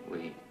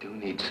 We do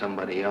need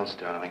somebody else,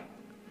 darling.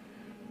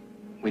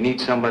 We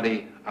need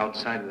somebody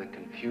outside of the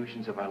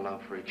confusions of our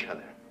love for each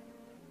other.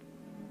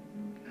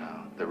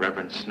 Now, the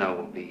Reverend Snow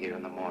will be here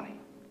in the morning.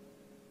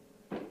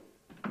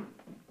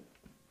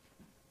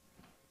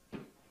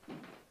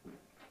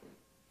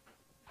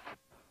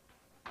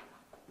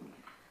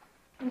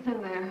 Who's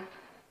in there?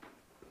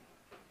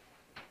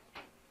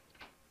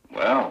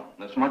 Well,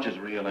 this much is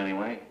real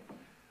anyway.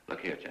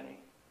 Look here, Jenny.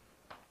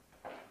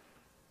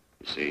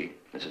 You see,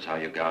 this is how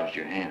you gouged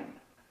your hand.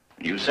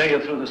 You say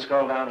you threw the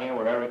skull down here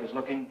where Eric is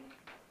looking?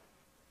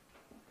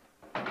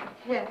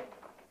 Yes.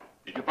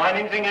 Did you find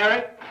anything,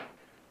 Eric?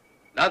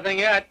 Nothing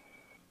yet.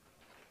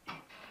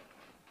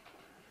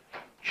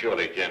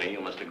 Surely, Jenny,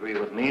 you must agree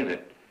with me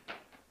that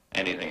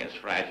anything as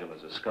fragile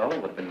as a skull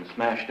would have been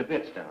smashed to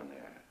bits down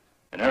there.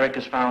 And Eric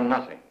has found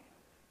nothing.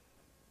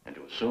 And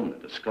to assume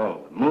that the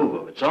skull would move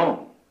of its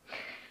own,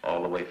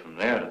 all the way from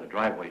there to the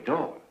driveway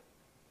door.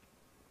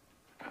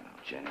 Now,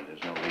 Jenny,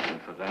 there's no reason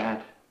for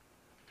that.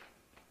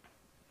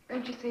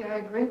 Don't you see, I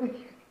agree with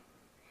you.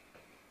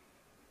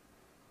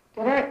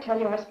 Did Eric tell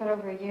you I spent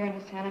over a year in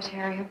a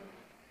sanitarium?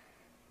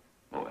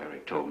 Oh,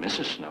 Eric told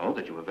Mrs. Snow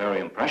that you were very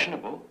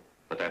impressionable,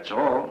 but that's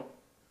all.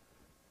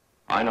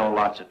 I know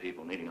lots of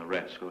people needing a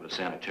rest go to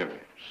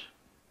sanitariums.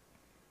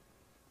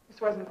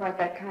 This wasn't quite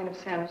that kind of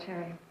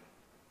sanitarium.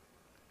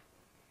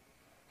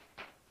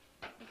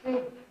 You see,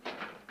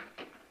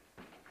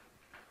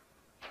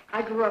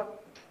 I grew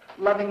up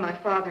loving my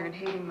father and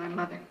hating my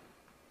mother.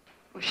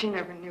 Well, she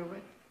never knew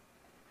it.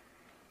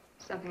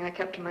 Something I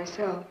kept to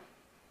myself.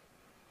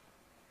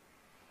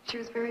 She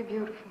was very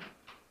beautiful.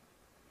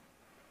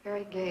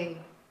 Very gay,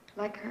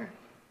 like her.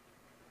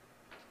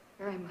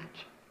 Very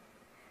much.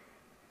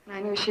 And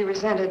I knew she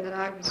resented that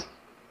I was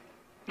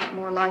not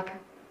more like her.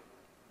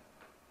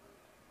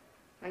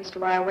 I used to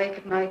lie awake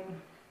at night and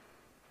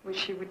wish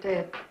she were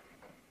dead.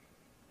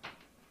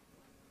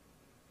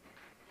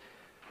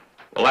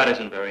 Well, that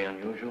isn't very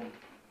unusual.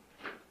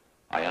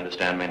 I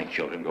understand many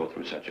children go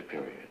through such a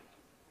period.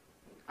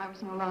 I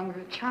was no longer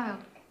a child.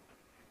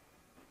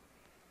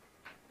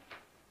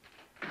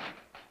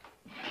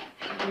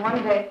 And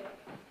one day,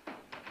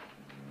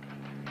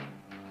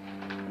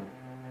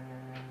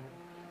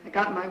 I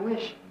got my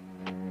wish.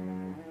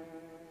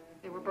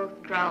 They were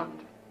both drowned.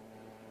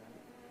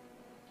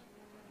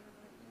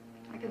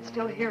 I could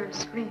still hear her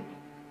scream.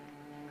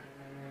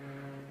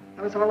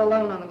 I was all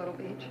alone on the little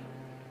beach.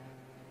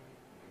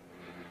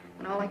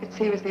 And all I could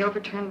see was the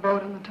overturned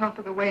boat on the top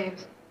of the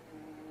waves.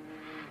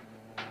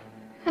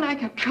 I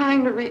kept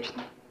trying to reach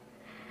them.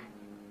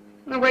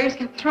 And the waves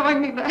kept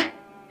throwing me back.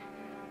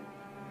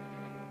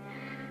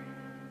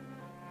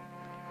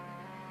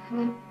 And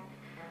then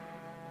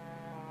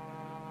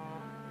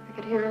I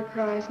could hear her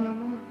cries no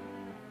more.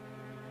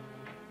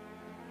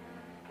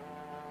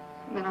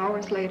 And then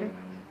hours later,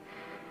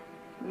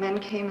 the men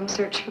came and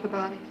searched for the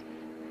bodies.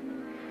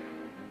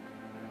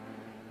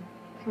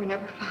 They were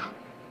never found.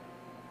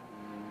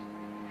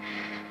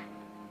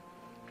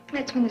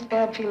 That's when this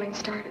bad feeling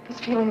started. This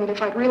feeling that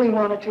if I'd really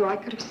wanted to, I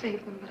could have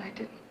saved them, but I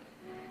didn't.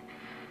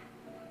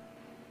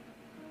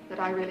 That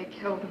I really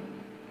killed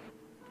them.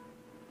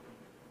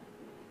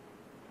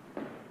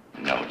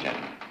 No,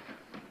 Jenny.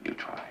 You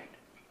tried.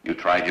 You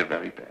tried your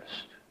very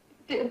best.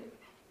 I did.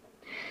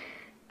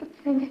 But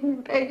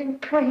thinking, begging,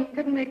 praying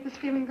couldn't make this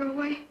feeling go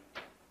away.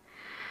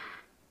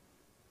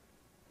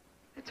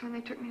 That's when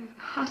they took me to the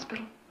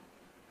hospital.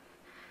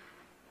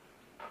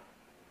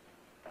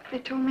 They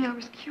told me I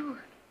was cured.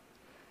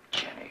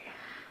 Jenny.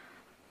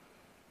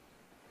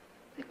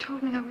 They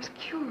told me I was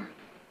cured.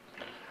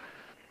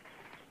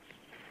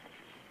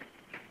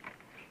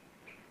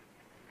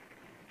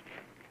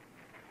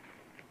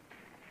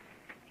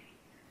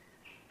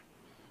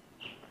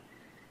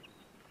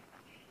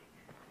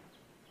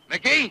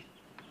 Mickey?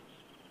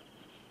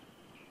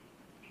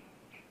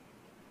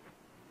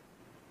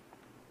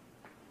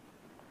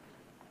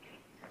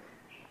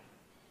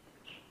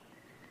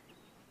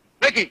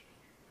 Mickey!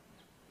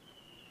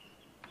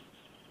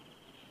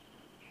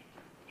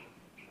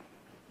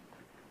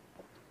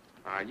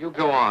 All right, you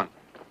go on.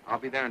 I'll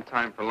be there in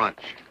time for lunch.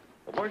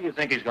 Well, where do you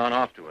think he's gone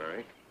off to,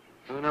 Eric?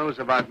 Who knows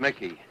about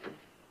Mickey?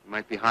 He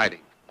might be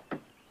hiding.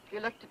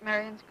 You looked at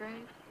Marion's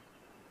grave?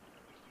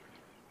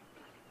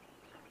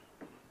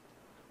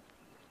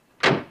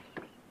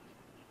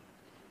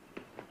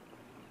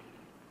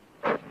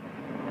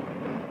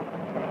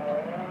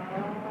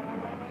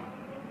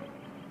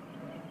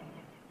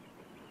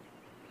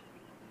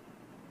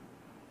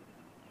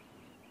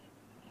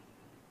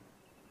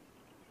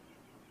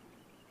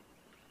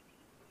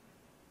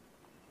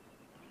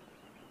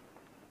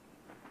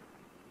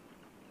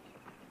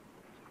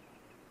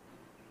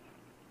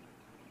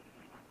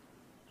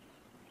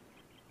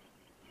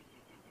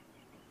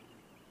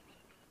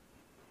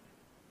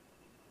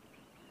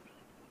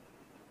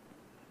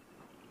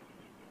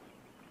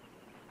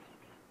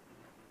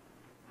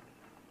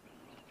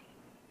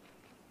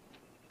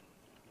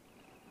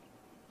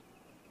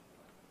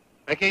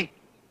 Mickey?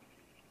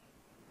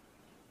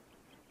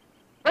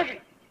 Mickey!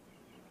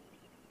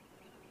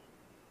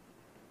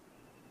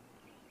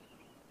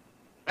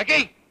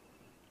 Mickey!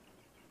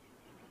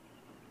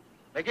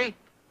 Mickey?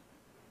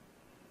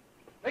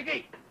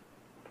 Mickey!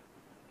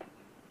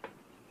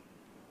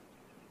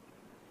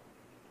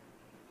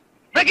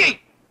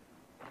 Mickey!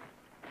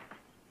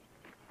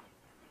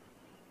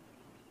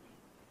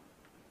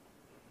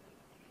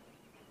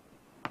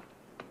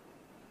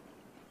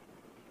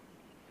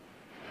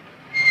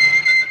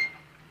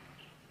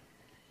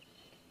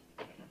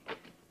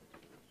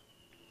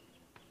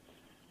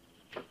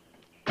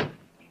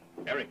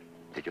 Eric,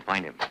 did you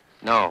find him?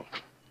 No.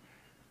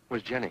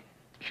 Where's Jenny?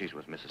 She's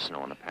with Mrs. Snow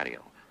on the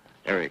patio.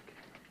 Eric,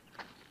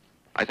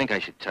 I think I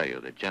should tell you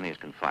that Jenny has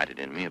confided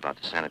in me about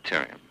the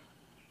sanitarium.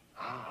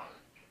 Oh.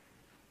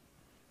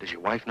 Does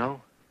your wife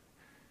know?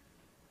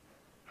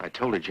 I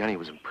told her Jenny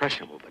was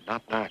impressionable, but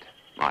not that.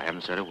 I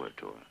haven't said a word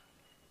to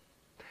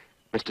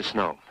her. Mr.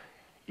 Snow,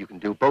 you can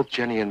do both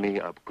Jenny and me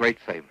a great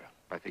favor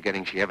by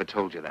forgetting she ever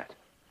told you that.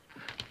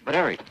 But,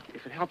 Eric,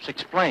 if it helps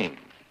explain.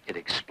 It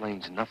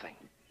explains nothing.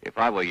 If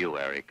I were you,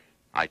 Eric,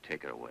 I'd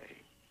take her away.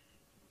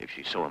 If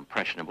she's so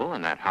impressionable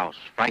and that house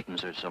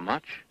frightens her so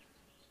much,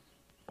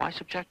 why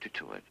subject her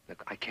to it?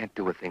 Look, I can't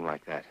do a thing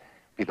like that.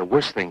 It'd be the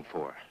worst thing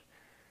for her.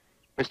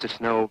 Mr.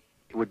 Snow,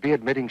 it would be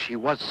admitting she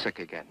was sick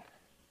again.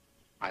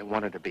 I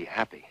want her to be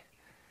happy.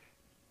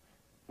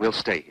 We'll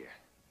stay here.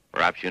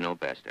 Perhaps you know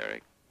best,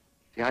 Eric.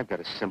 See, I've got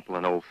a simple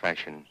and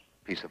old-fashioned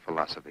piece of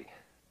philosophy.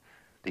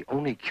 The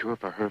only cure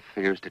for her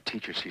fear is to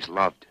teach her she's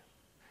loved.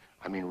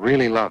 I mean,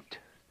 really loved.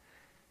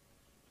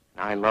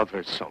 And I love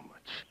her so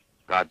much.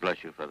 God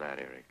bless you for that,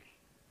 Eric.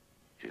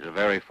 She's a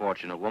very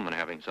fortunate woman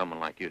having someone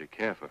like you to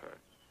care for her.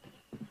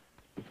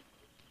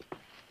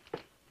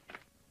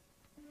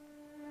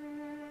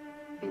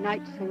 Be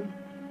night soon.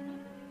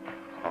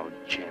 Oh,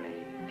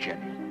 Jenny,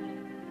 Jenny.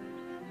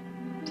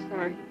 I'm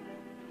sorry.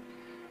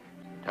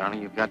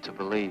 Darling, you've got to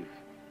believe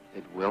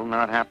it will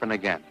not happen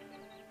again.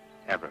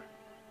 Ever.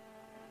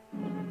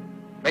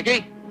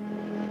 Mickey?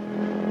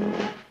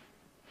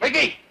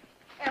 Mickey!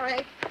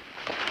 Eric.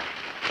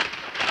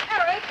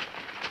 Eric!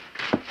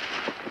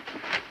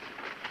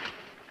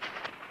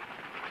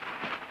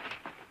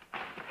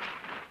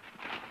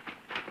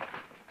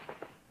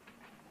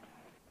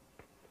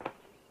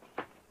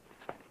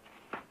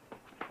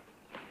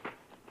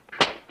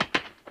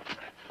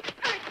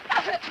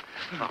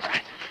 All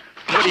right.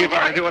 What are you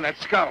going to do with that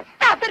skull?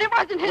 Stop it, it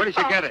wasn't his Where did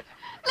you fault. get it?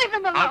 Leave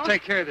him alone. I'll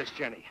take care of this,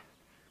 Jenny.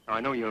 Now,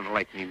 I know you don't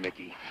like me,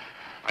 Mickey.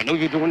 I know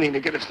you're doing anything to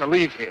get us to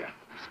leave here.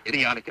 This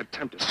idiotic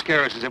attempt to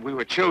scare us as if we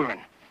were children.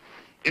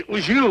 It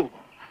was you,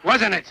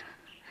 wasn't it?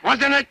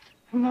 Wasn't it?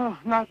 No,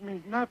 not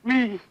me, not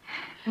me.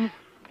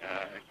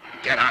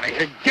 Get out of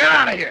here. Get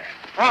out of here.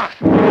 On.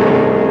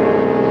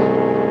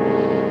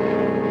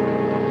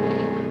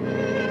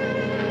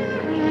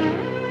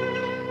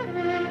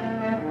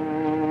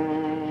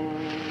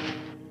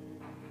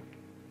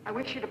 I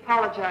wish you'd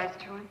apologize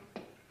to him.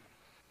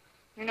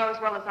 You know as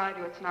well as I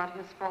do it's not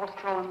his fault.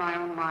 It's all in my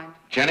own mind.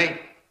 Jenny,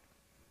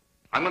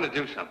 I'm going to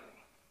do something.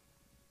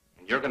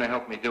 And you're going to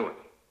help me do it.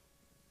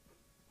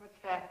 What's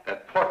that?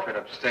 That portrait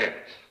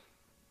upstairs.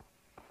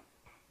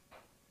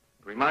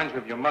 It reminds me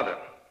of your mother.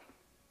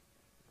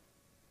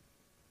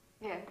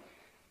 Yes.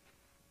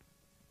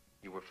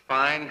 You were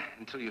fine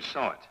until you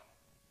saw it.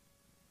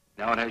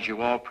 Now it has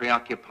you all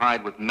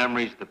preoccupied with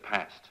memories of the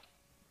past.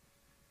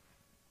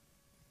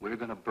 We're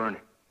going to burn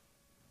it.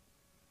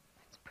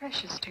 It's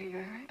precious to you,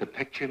 Eric. The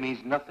picture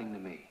means nothing to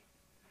me.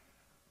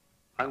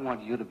 I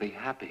want you to be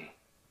happy.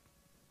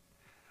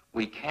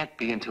 We can't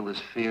be until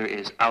this fear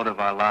is out of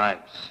our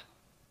lives.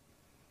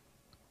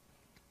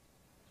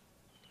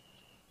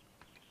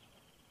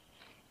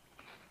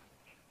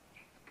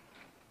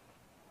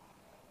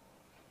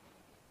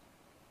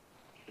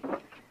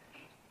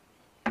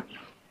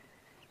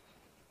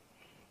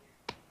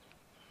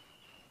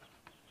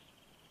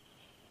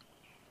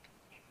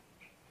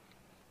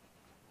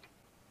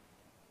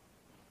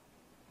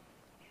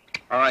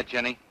 All right,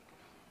 Jenny.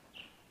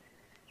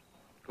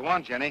 Go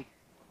on, Jenny.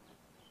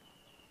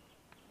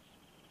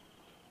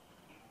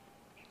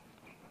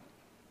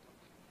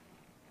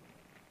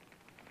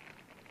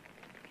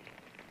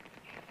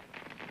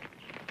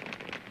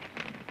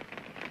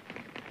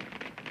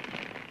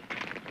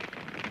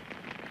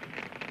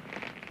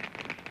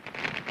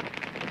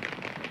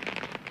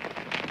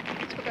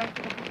 Let's go back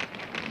to the house.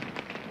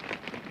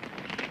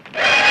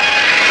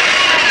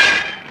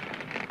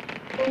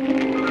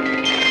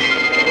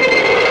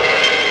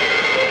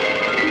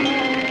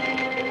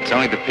 It's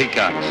only the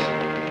peacocks.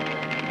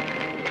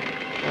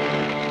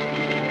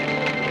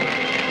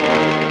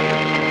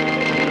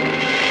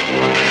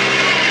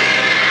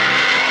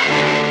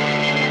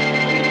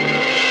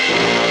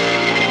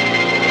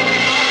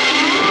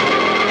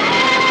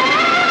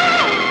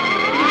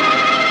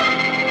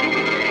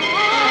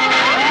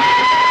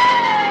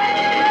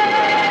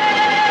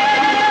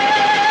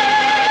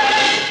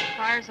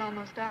 Fire's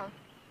almost out.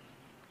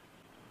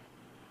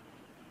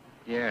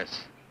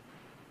 Yes.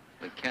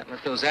 We can't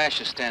let those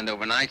ashes stand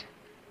overnight.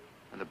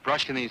 And the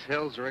brush in these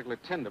hills are a regular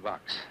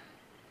tinderbox.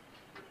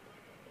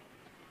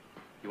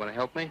 You want to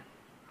help me?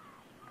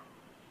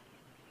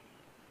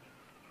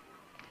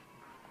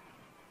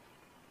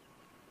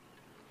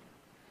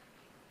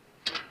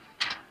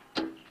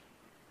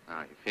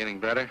 Now, you feeling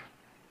better?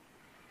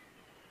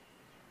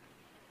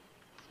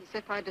 It's as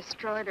if I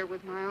destroyed her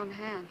with my own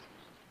hands.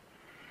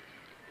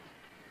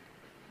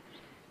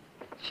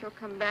 She'll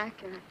come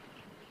back, Eric.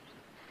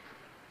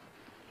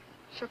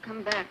 She'll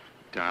come back.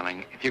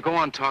 Darling, if you go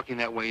on talking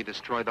that way, you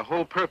destroy the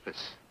whole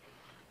purpose.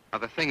 Now,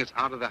 the thing is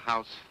out of the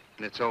house,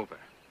 and it's over.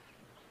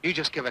 You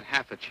just give it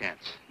half a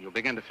chance. You'll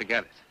begin to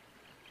forget it.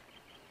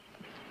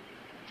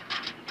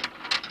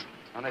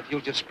 And if you'll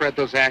just spread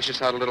those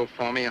ashes out a little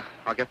for me,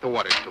 I'll get the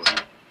water to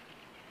it.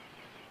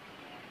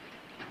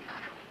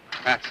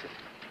 That's it.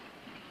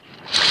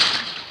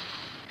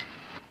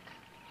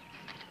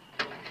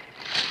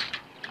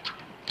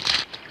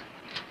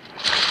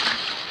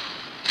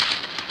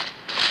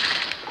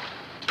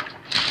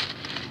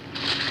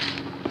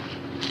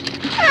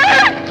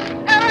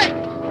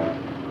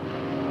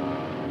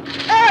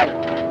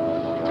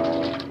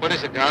 What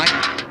is it, darling?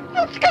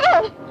 The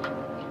skull!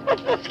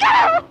 It's the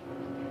skull!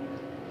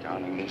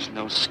 Darling, there's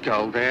no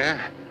skull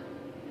there.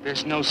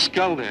 There's no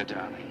skull there,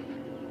 darling.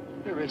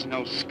 There is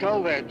no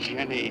skull there,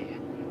 Jenny.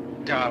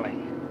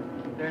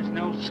 Darling, there's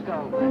no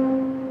skull there.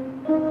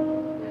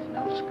 There's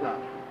no skull.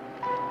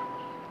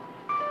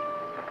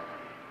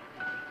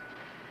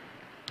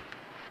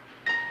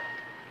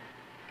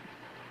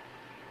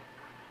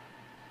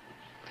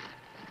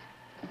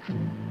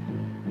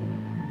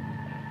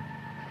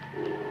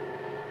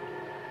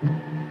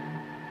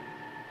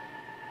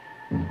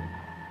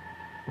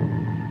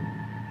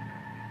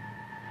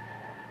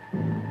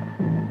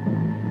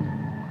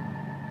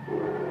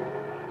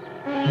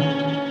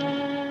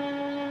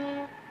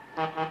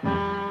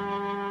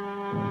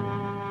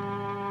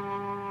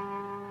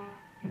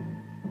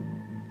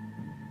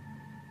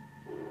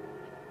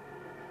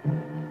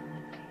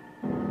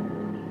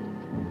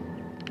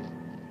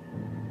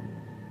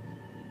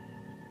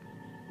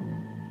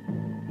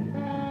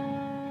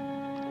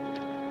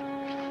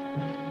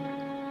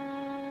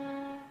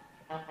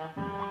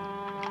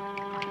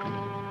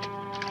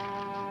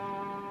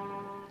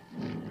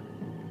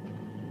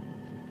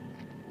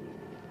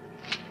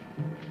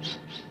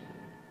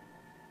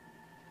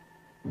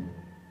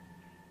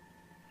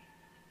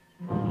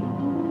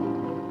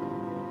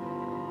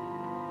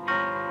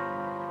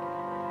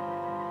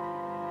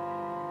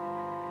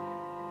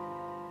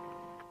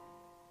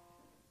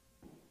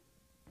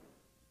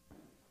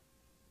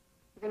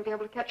 You gonna be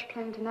able to catch a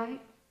plane tonight?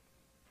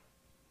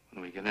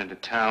 When we we get into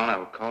town, I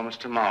will call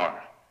Mr. Mauer.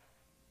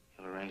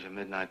 He'll arrange a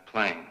midnight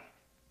plane.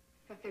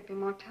 But there'd be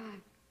more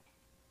time.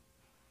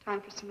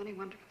 Time for so many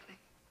wonderful things.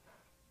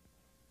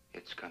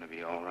 It's gonna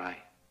be all right.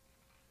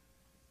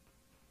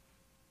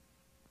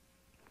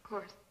 Of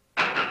course.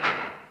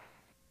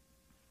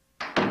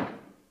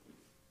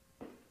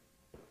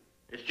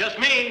 It's just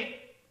me.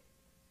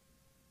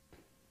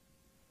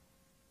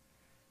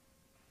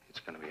 It's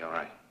gonna be all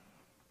right.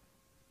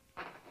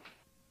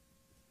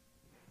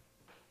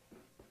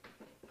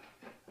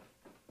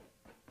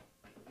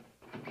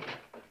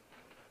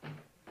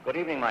 Good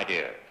evening, my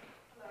dear.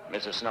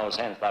 Mrs. Snow's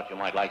hens thought you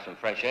might like some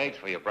fresh eggs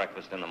for your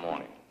breakfast in the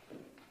morning.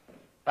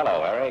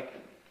 Hello, Eric.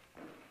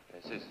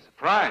 This is a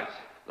surprise.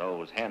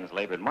 Those hens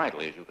labored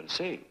mightily, as you can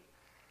see.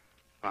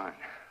 Fine,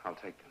 I'll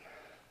take them.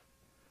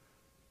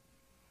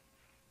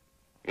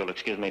 You'll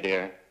excuse me,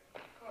 dear?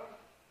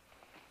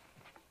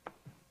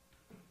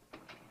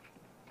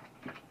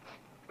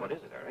 What is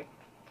it, Eric?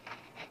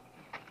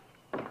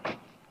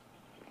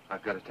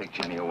 I've got to take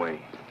Jenny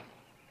away.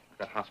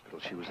 That hospital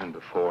she was in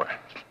before.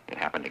 It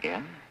happened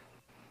again?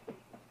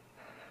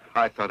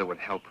 I thought it would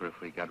help her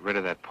if we got rid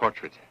of that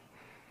portrait.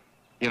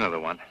 You know the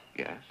one.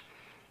 Yes.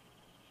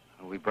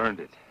 Well, we burned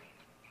it.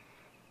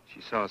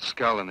 She saw a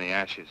skull in the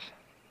ashes.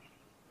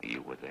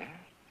 You were there?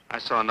 I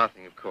saw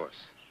nothing, of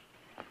course.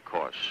 Of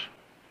course.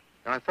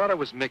 And I thought it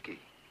was Mickey.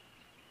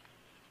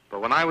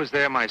 But when I was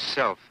there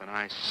myself and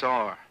I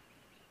saw her...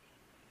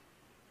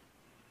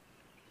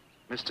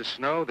 Mr.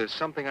 Snow, there's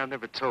something I've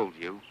never told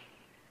you.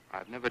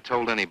 I've never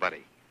told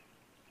anybody.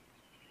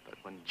 But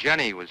when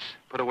Jenny was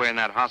put away in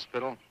that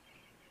hospital,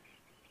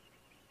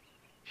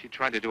 she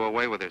tried to do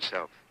away with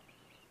herself.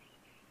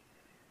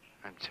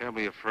 I'm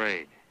terribly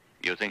afraid.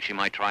 You think she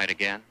might try it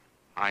again?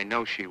 I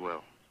know she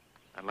will.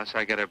 Unless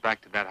I get her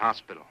back to that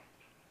hospital.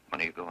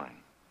 When are you going?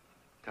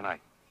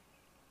 Tonight.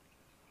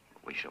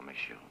 We shall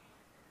miss you.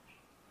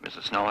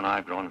 Mrs. Snow and I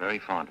have grown very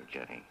fond of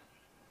Jenny.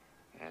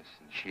 Yes,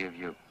 and she of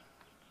you.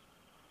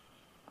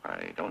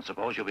 I don't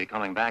suppose you'll be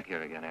coming back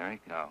here again,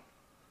 Eric? No.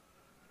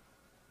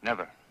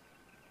 Never.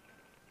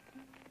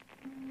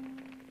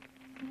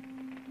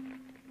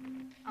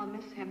 I'll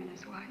miss him and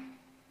his wife.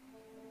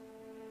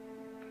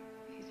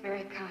 He's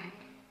very kind.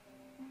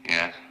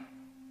 Yes?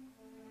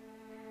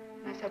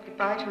 When I said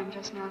goodbye to him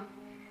just now,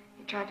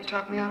 he tried to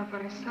talk me out of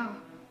what I saw.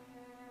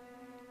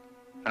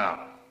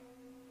 No.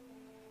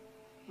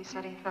 He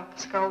said he thought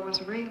the skull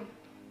was real.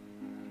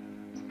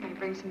 He's going to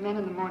bring some men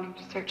in the morning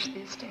to search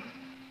the estate.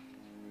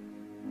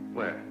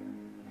 Where?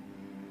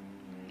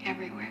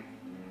 Everywhere.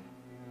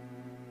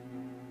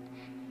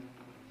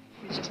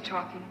 He was just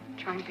talking,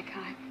 trying to be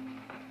kind.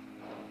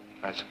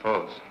 I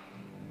suppose.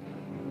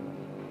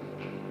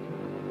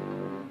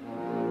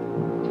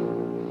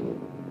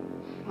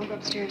 I'll go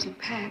upstairs and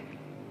pack.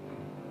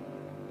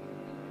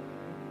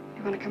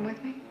 You want to come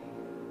with me?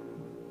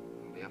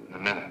 I'll be up in a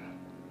minute.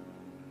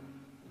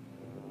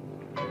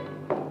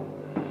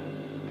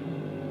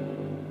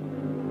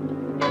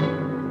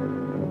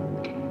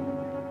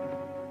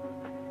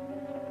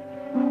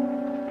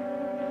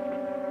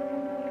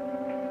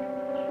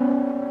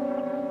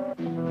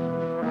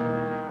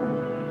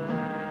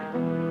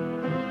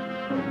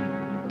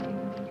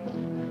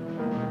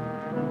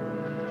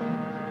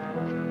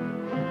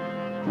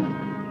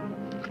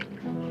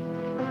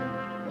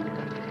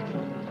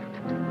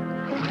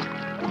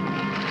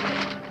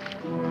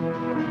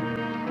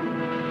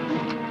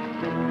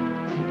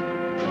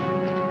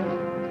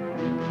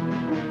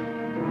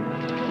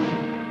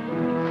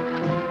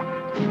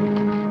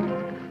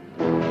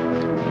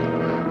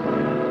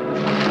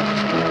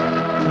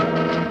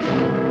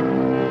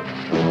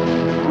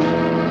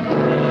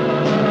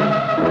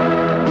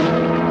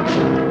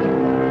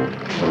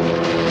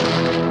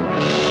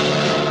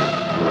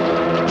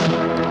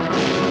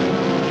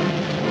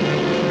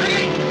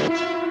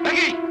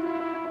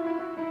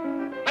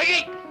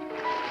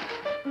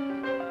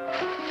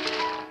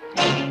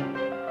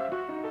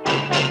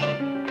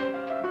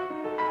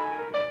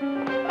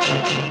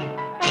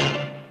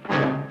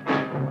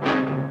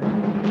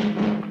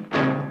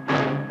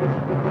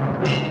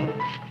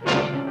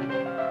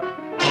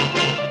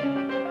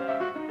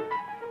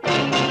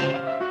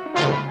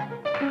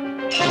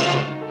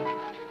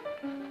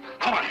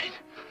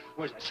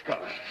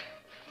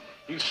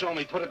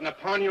 Put it in a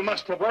pond, you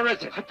must have. Where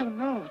is it? I don't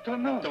know.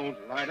 Don't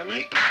lie to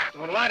me.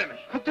 Don't lie to me.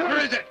 Where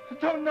is it? I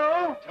don't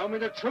know. Tell me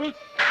the truth.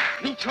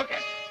 You took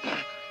it.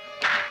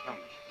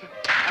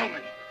 Tell me.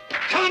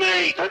 Tell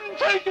me! Didn't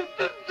take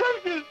it.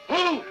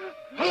 Who?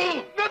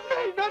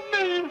 Not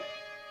me.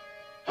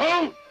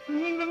 Who?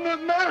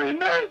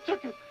 Mary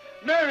took it.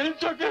 Mary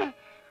took it.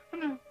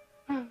 You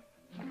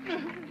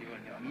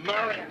and your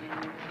Mary.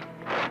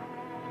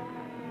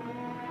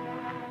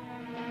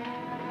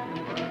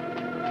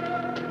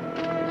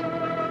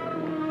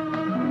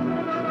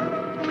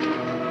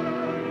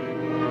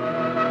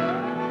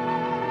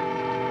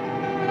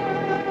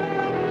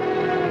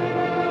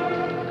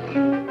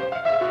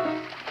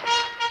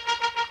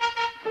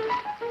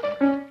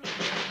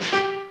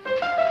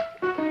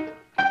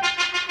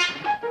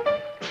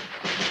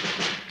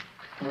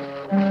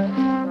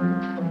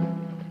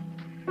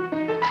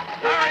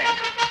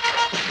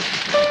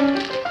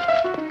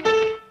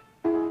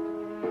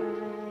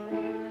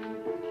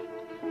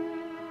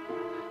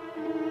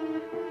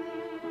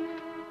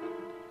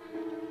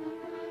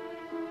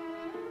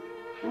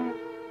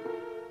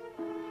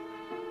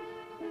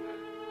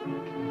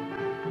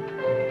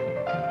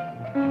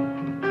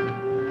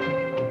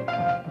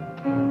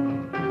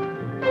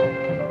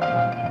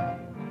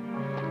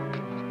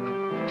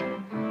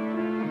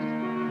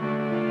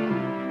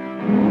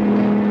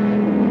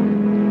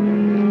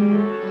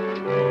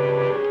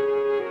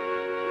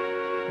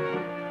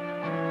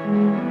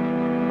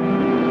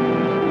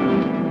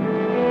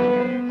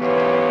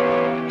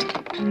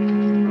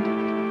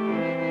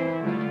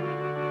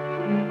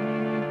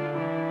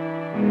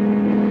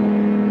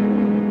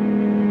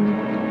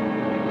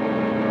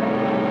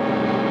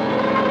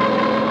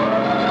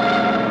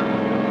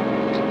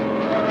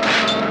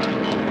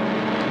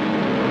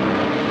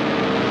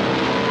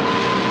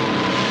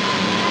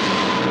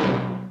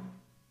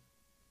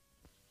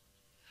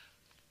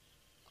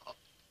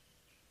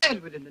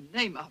 but in the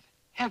name of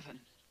heaven.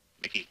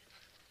 Mickey,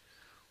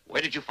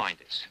 where did you find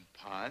this?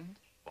 Pond?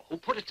 Well, who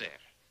put it there?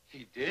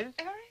 He did?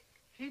 Eric?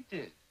 He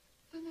did.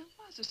 Then there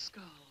was a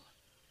skull.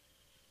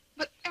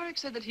 But Eric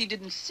said that he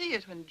didn't see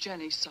it when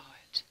Jenny saw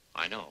it.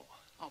 I know.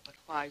 Oh, but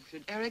why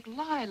should Eric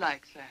lie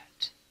like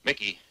that?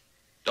 Mickey,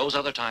 those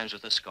other times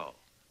with the skull,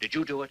 did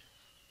you do it?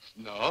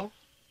 No.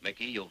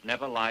 Mickey, you've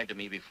never lied to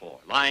me before.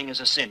 Lying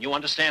is a sin. You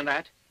understand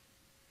that?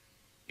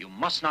 You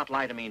must not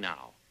lie to me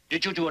now.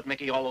 Did you do it,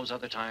 Mickey, all those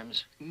other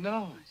times?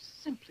 No. I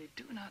simply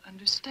do not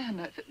understand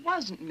that. If it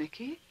wasn't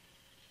Mickey,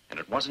 And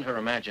it wasn't her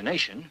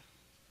imagination.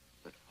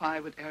 but why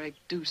would Eric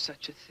do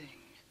such a thing?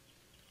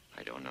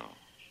 I don't know.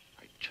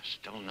 I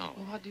just don't know.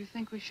 Well, what do you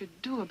think we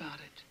should do about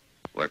it?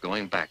 We're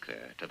going back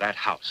there, to that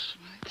house.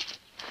 Right?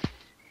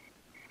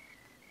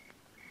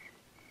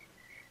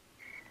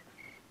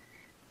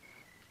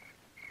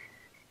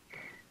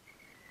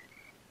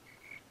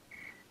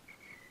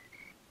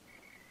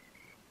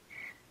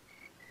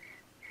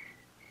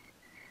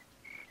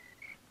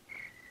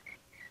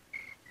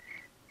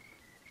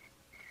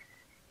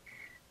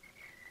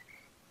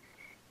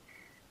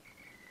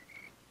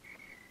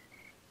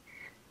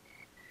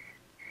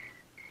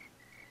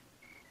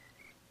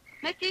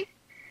 Mickey?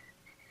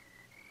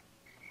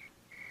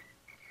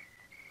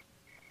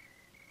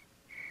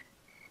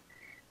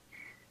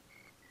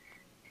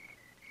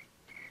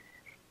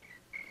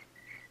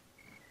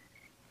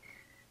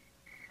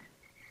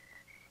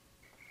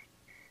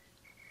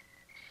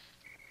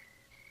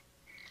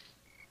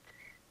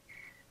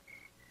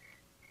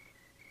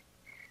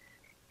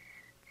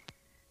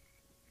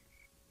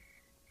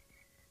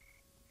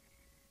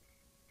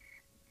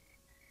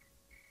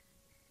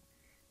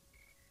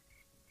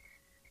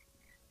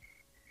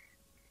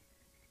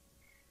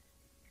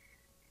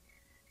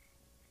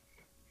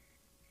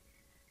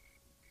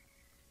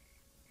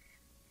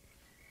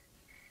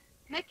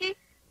 Mickey?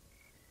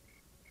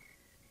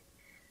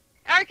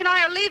 Eric and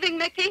I are leaving,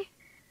 Mickey.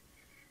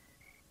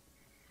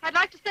 I'd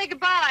like to say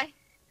goodbye.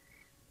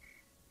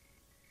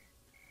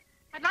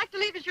 I'd like to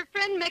leave as your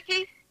friend,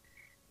 Mickey.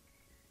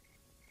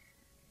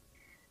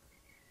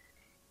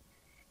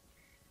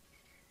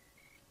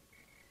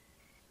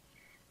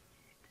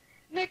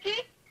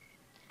 Mickey?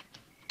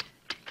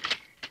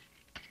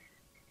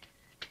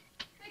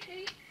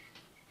 Mickey?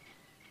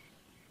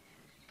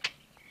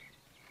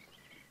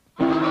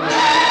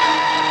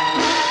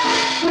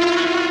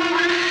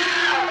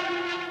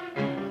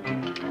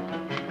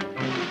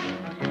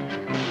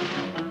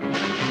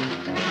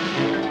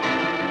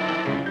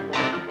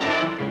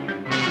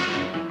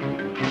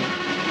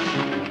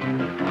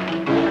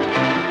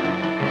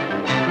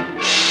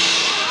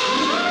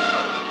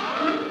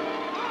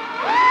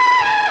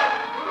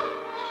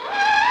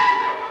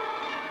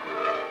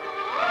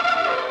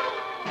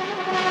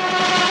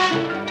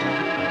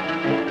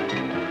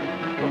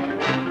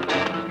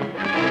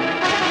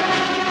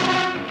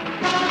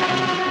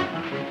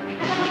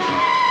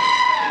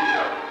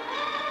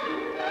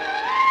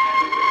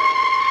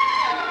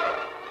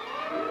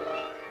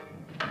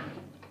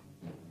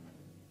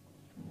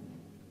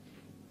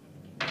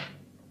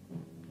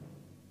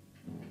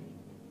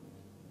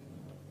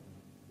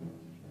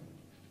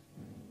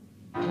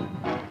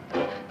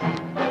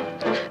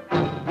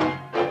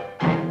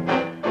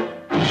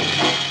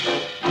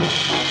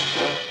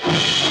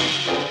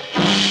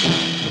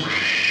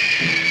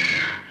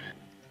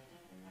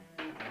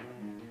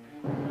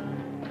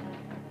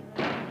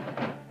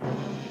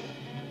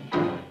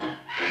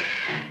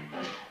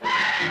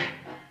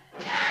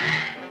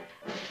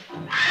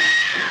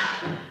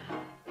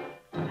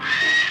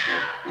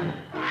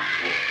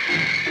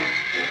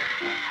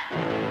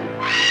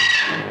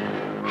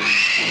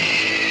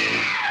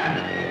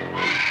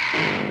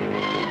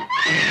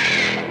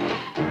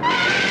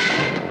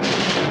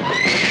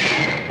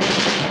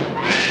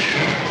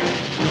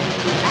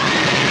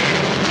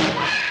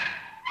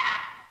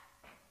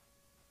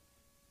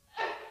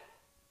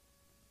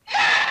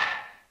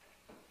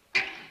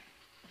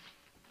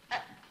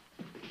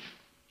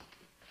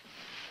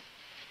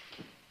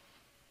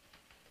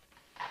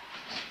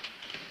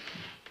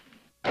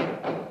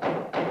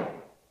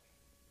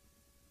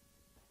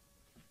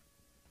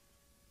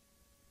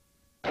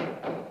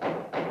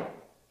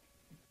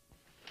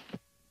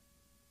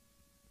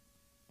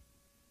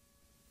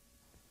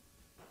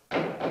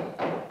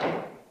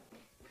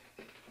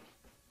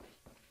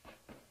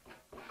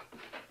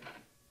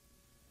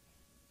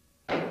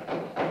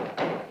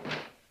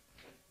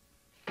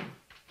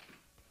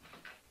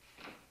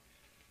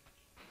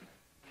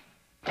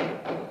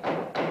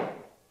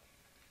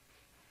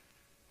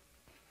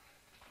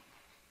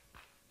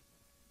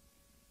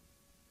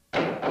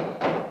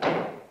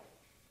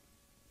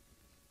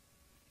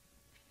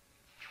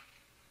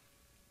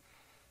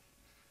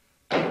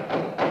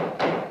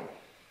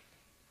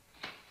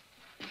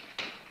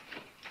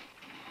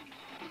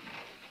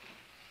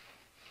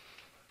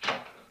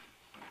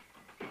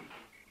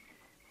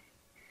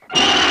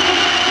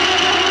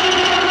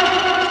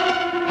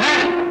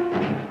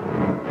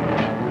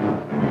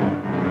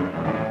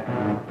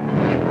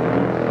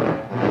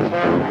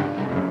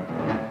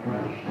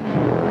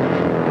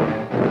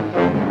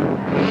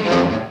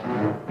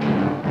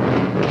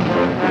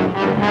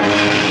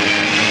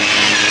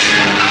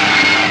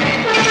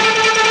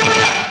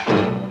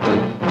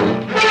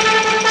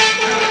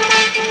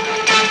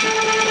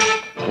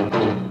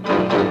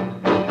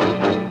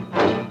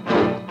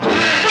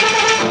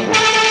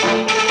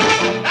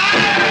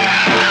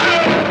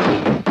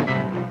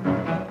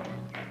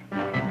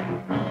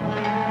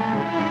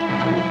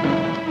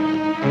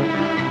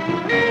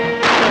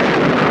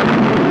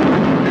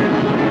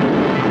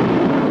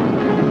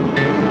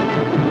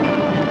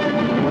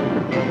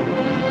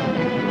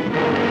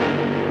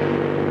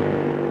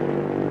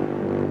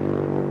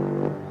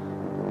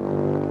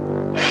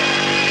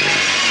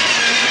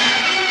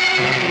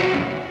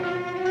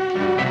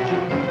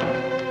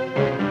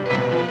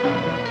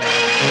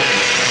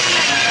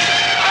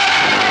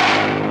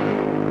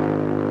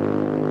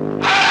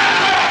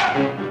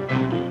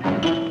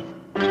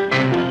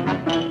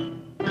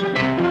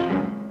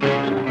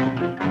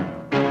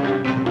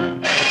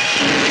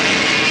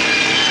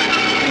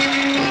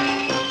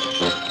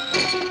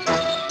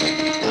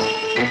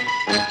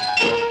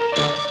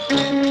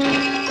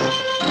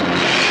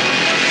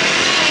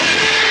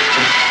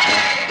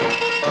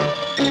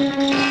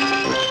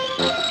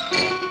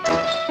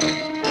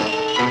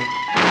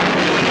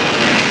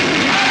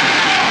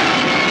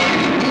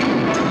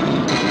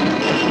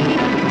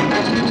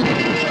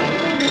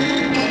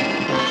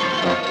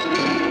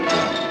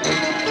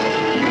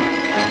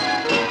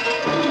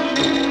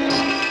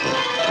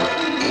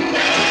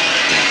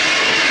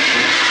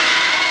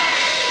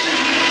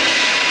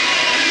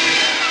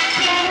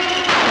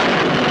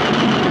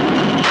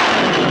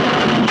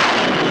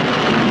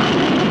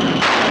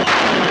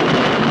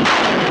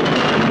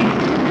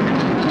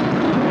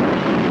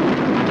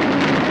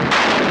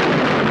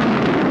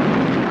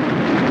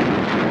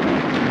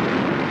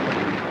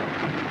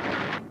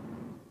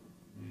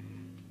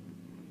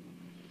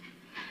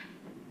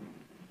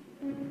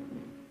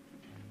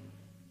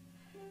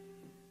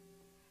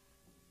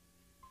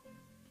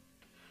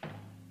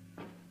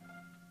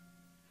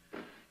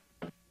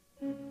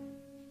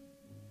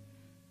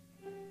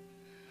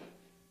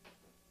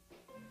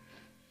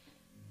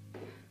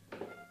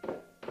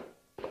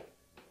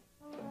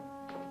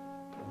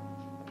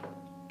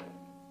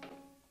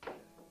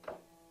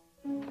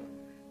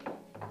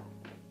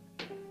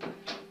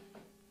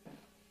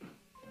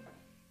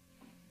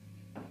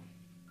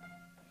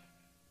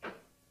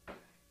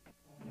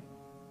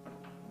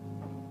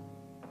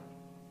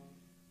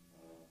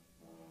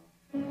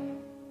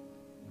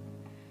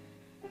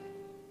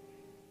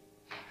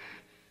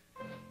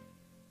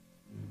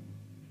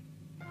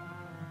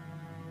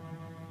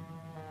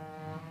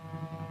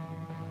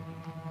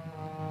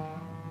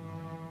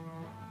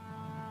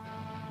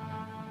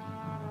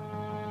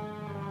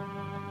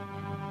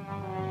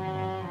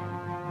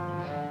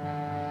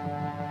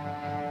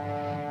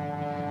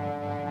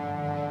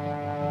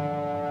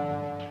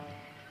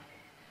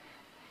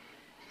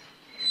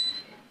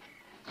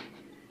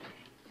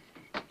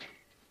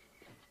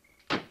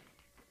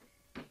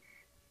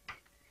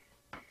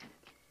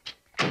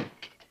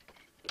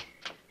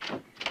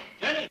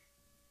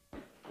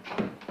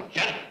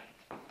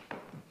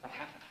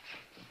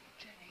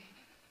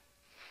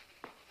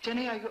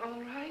 Jenny, are you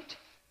all right?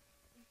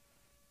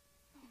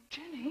 Oh,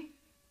 Jenny.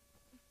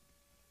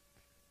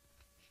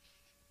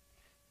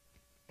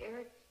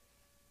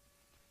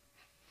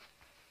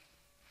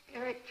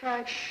 Eric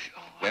tried... Shh.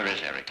 Oh, Where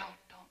is Eric? Don't.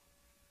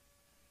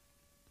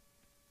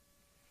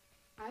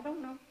 I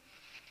don't know.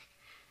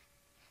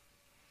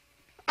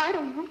 I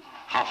don't know.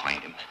 I'll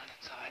find him.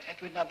 It's all right,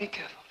 Edward. Now be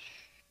careful.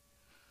 Shh.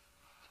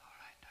 It's all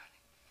right,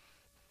 darling.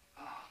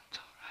 Oh, it's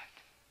all right.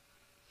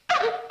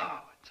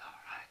 Oh, it's all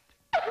right.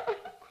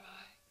 Don't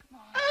cry. Come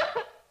on.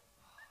 Oh,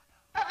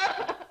 no.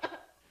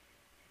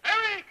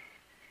 Eric!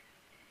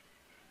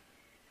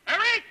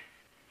 Eric!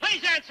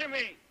 Please answer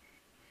me!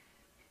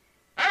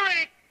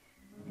 Eric!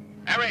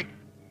 Eric!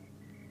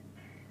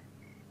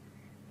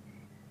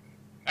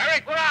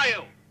 Eric, where are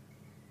you?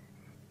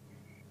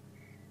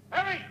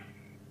 Eric!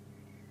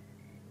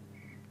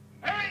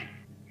 Eric!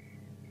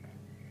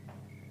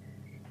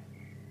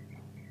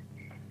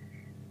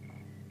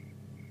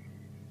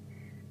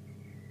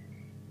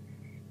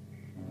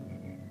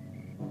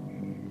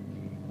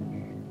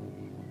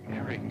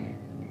 Eric.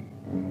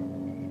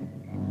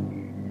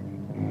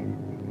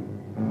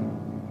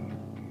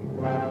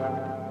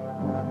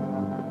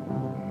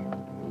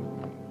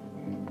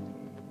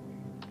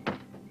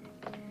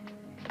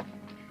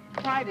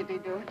 Why did he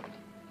do it?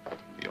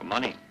 For your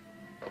money.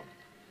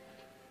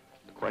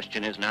 The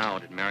question is now,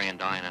 did Marion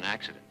die in an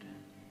accident?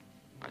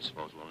 I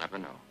suppose we'll never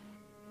know.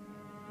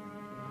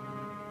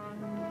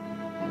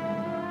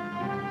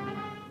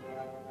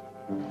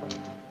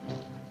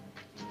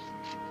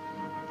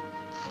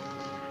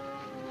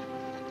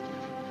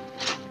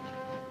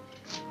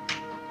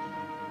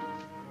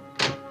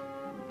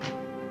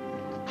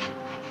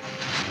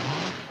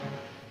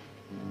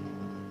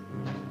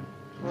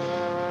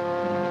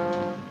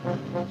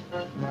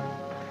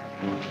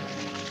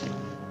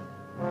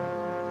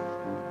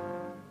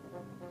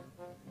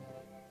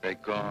 They're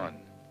gone.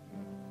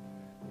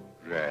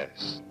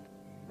 Rest.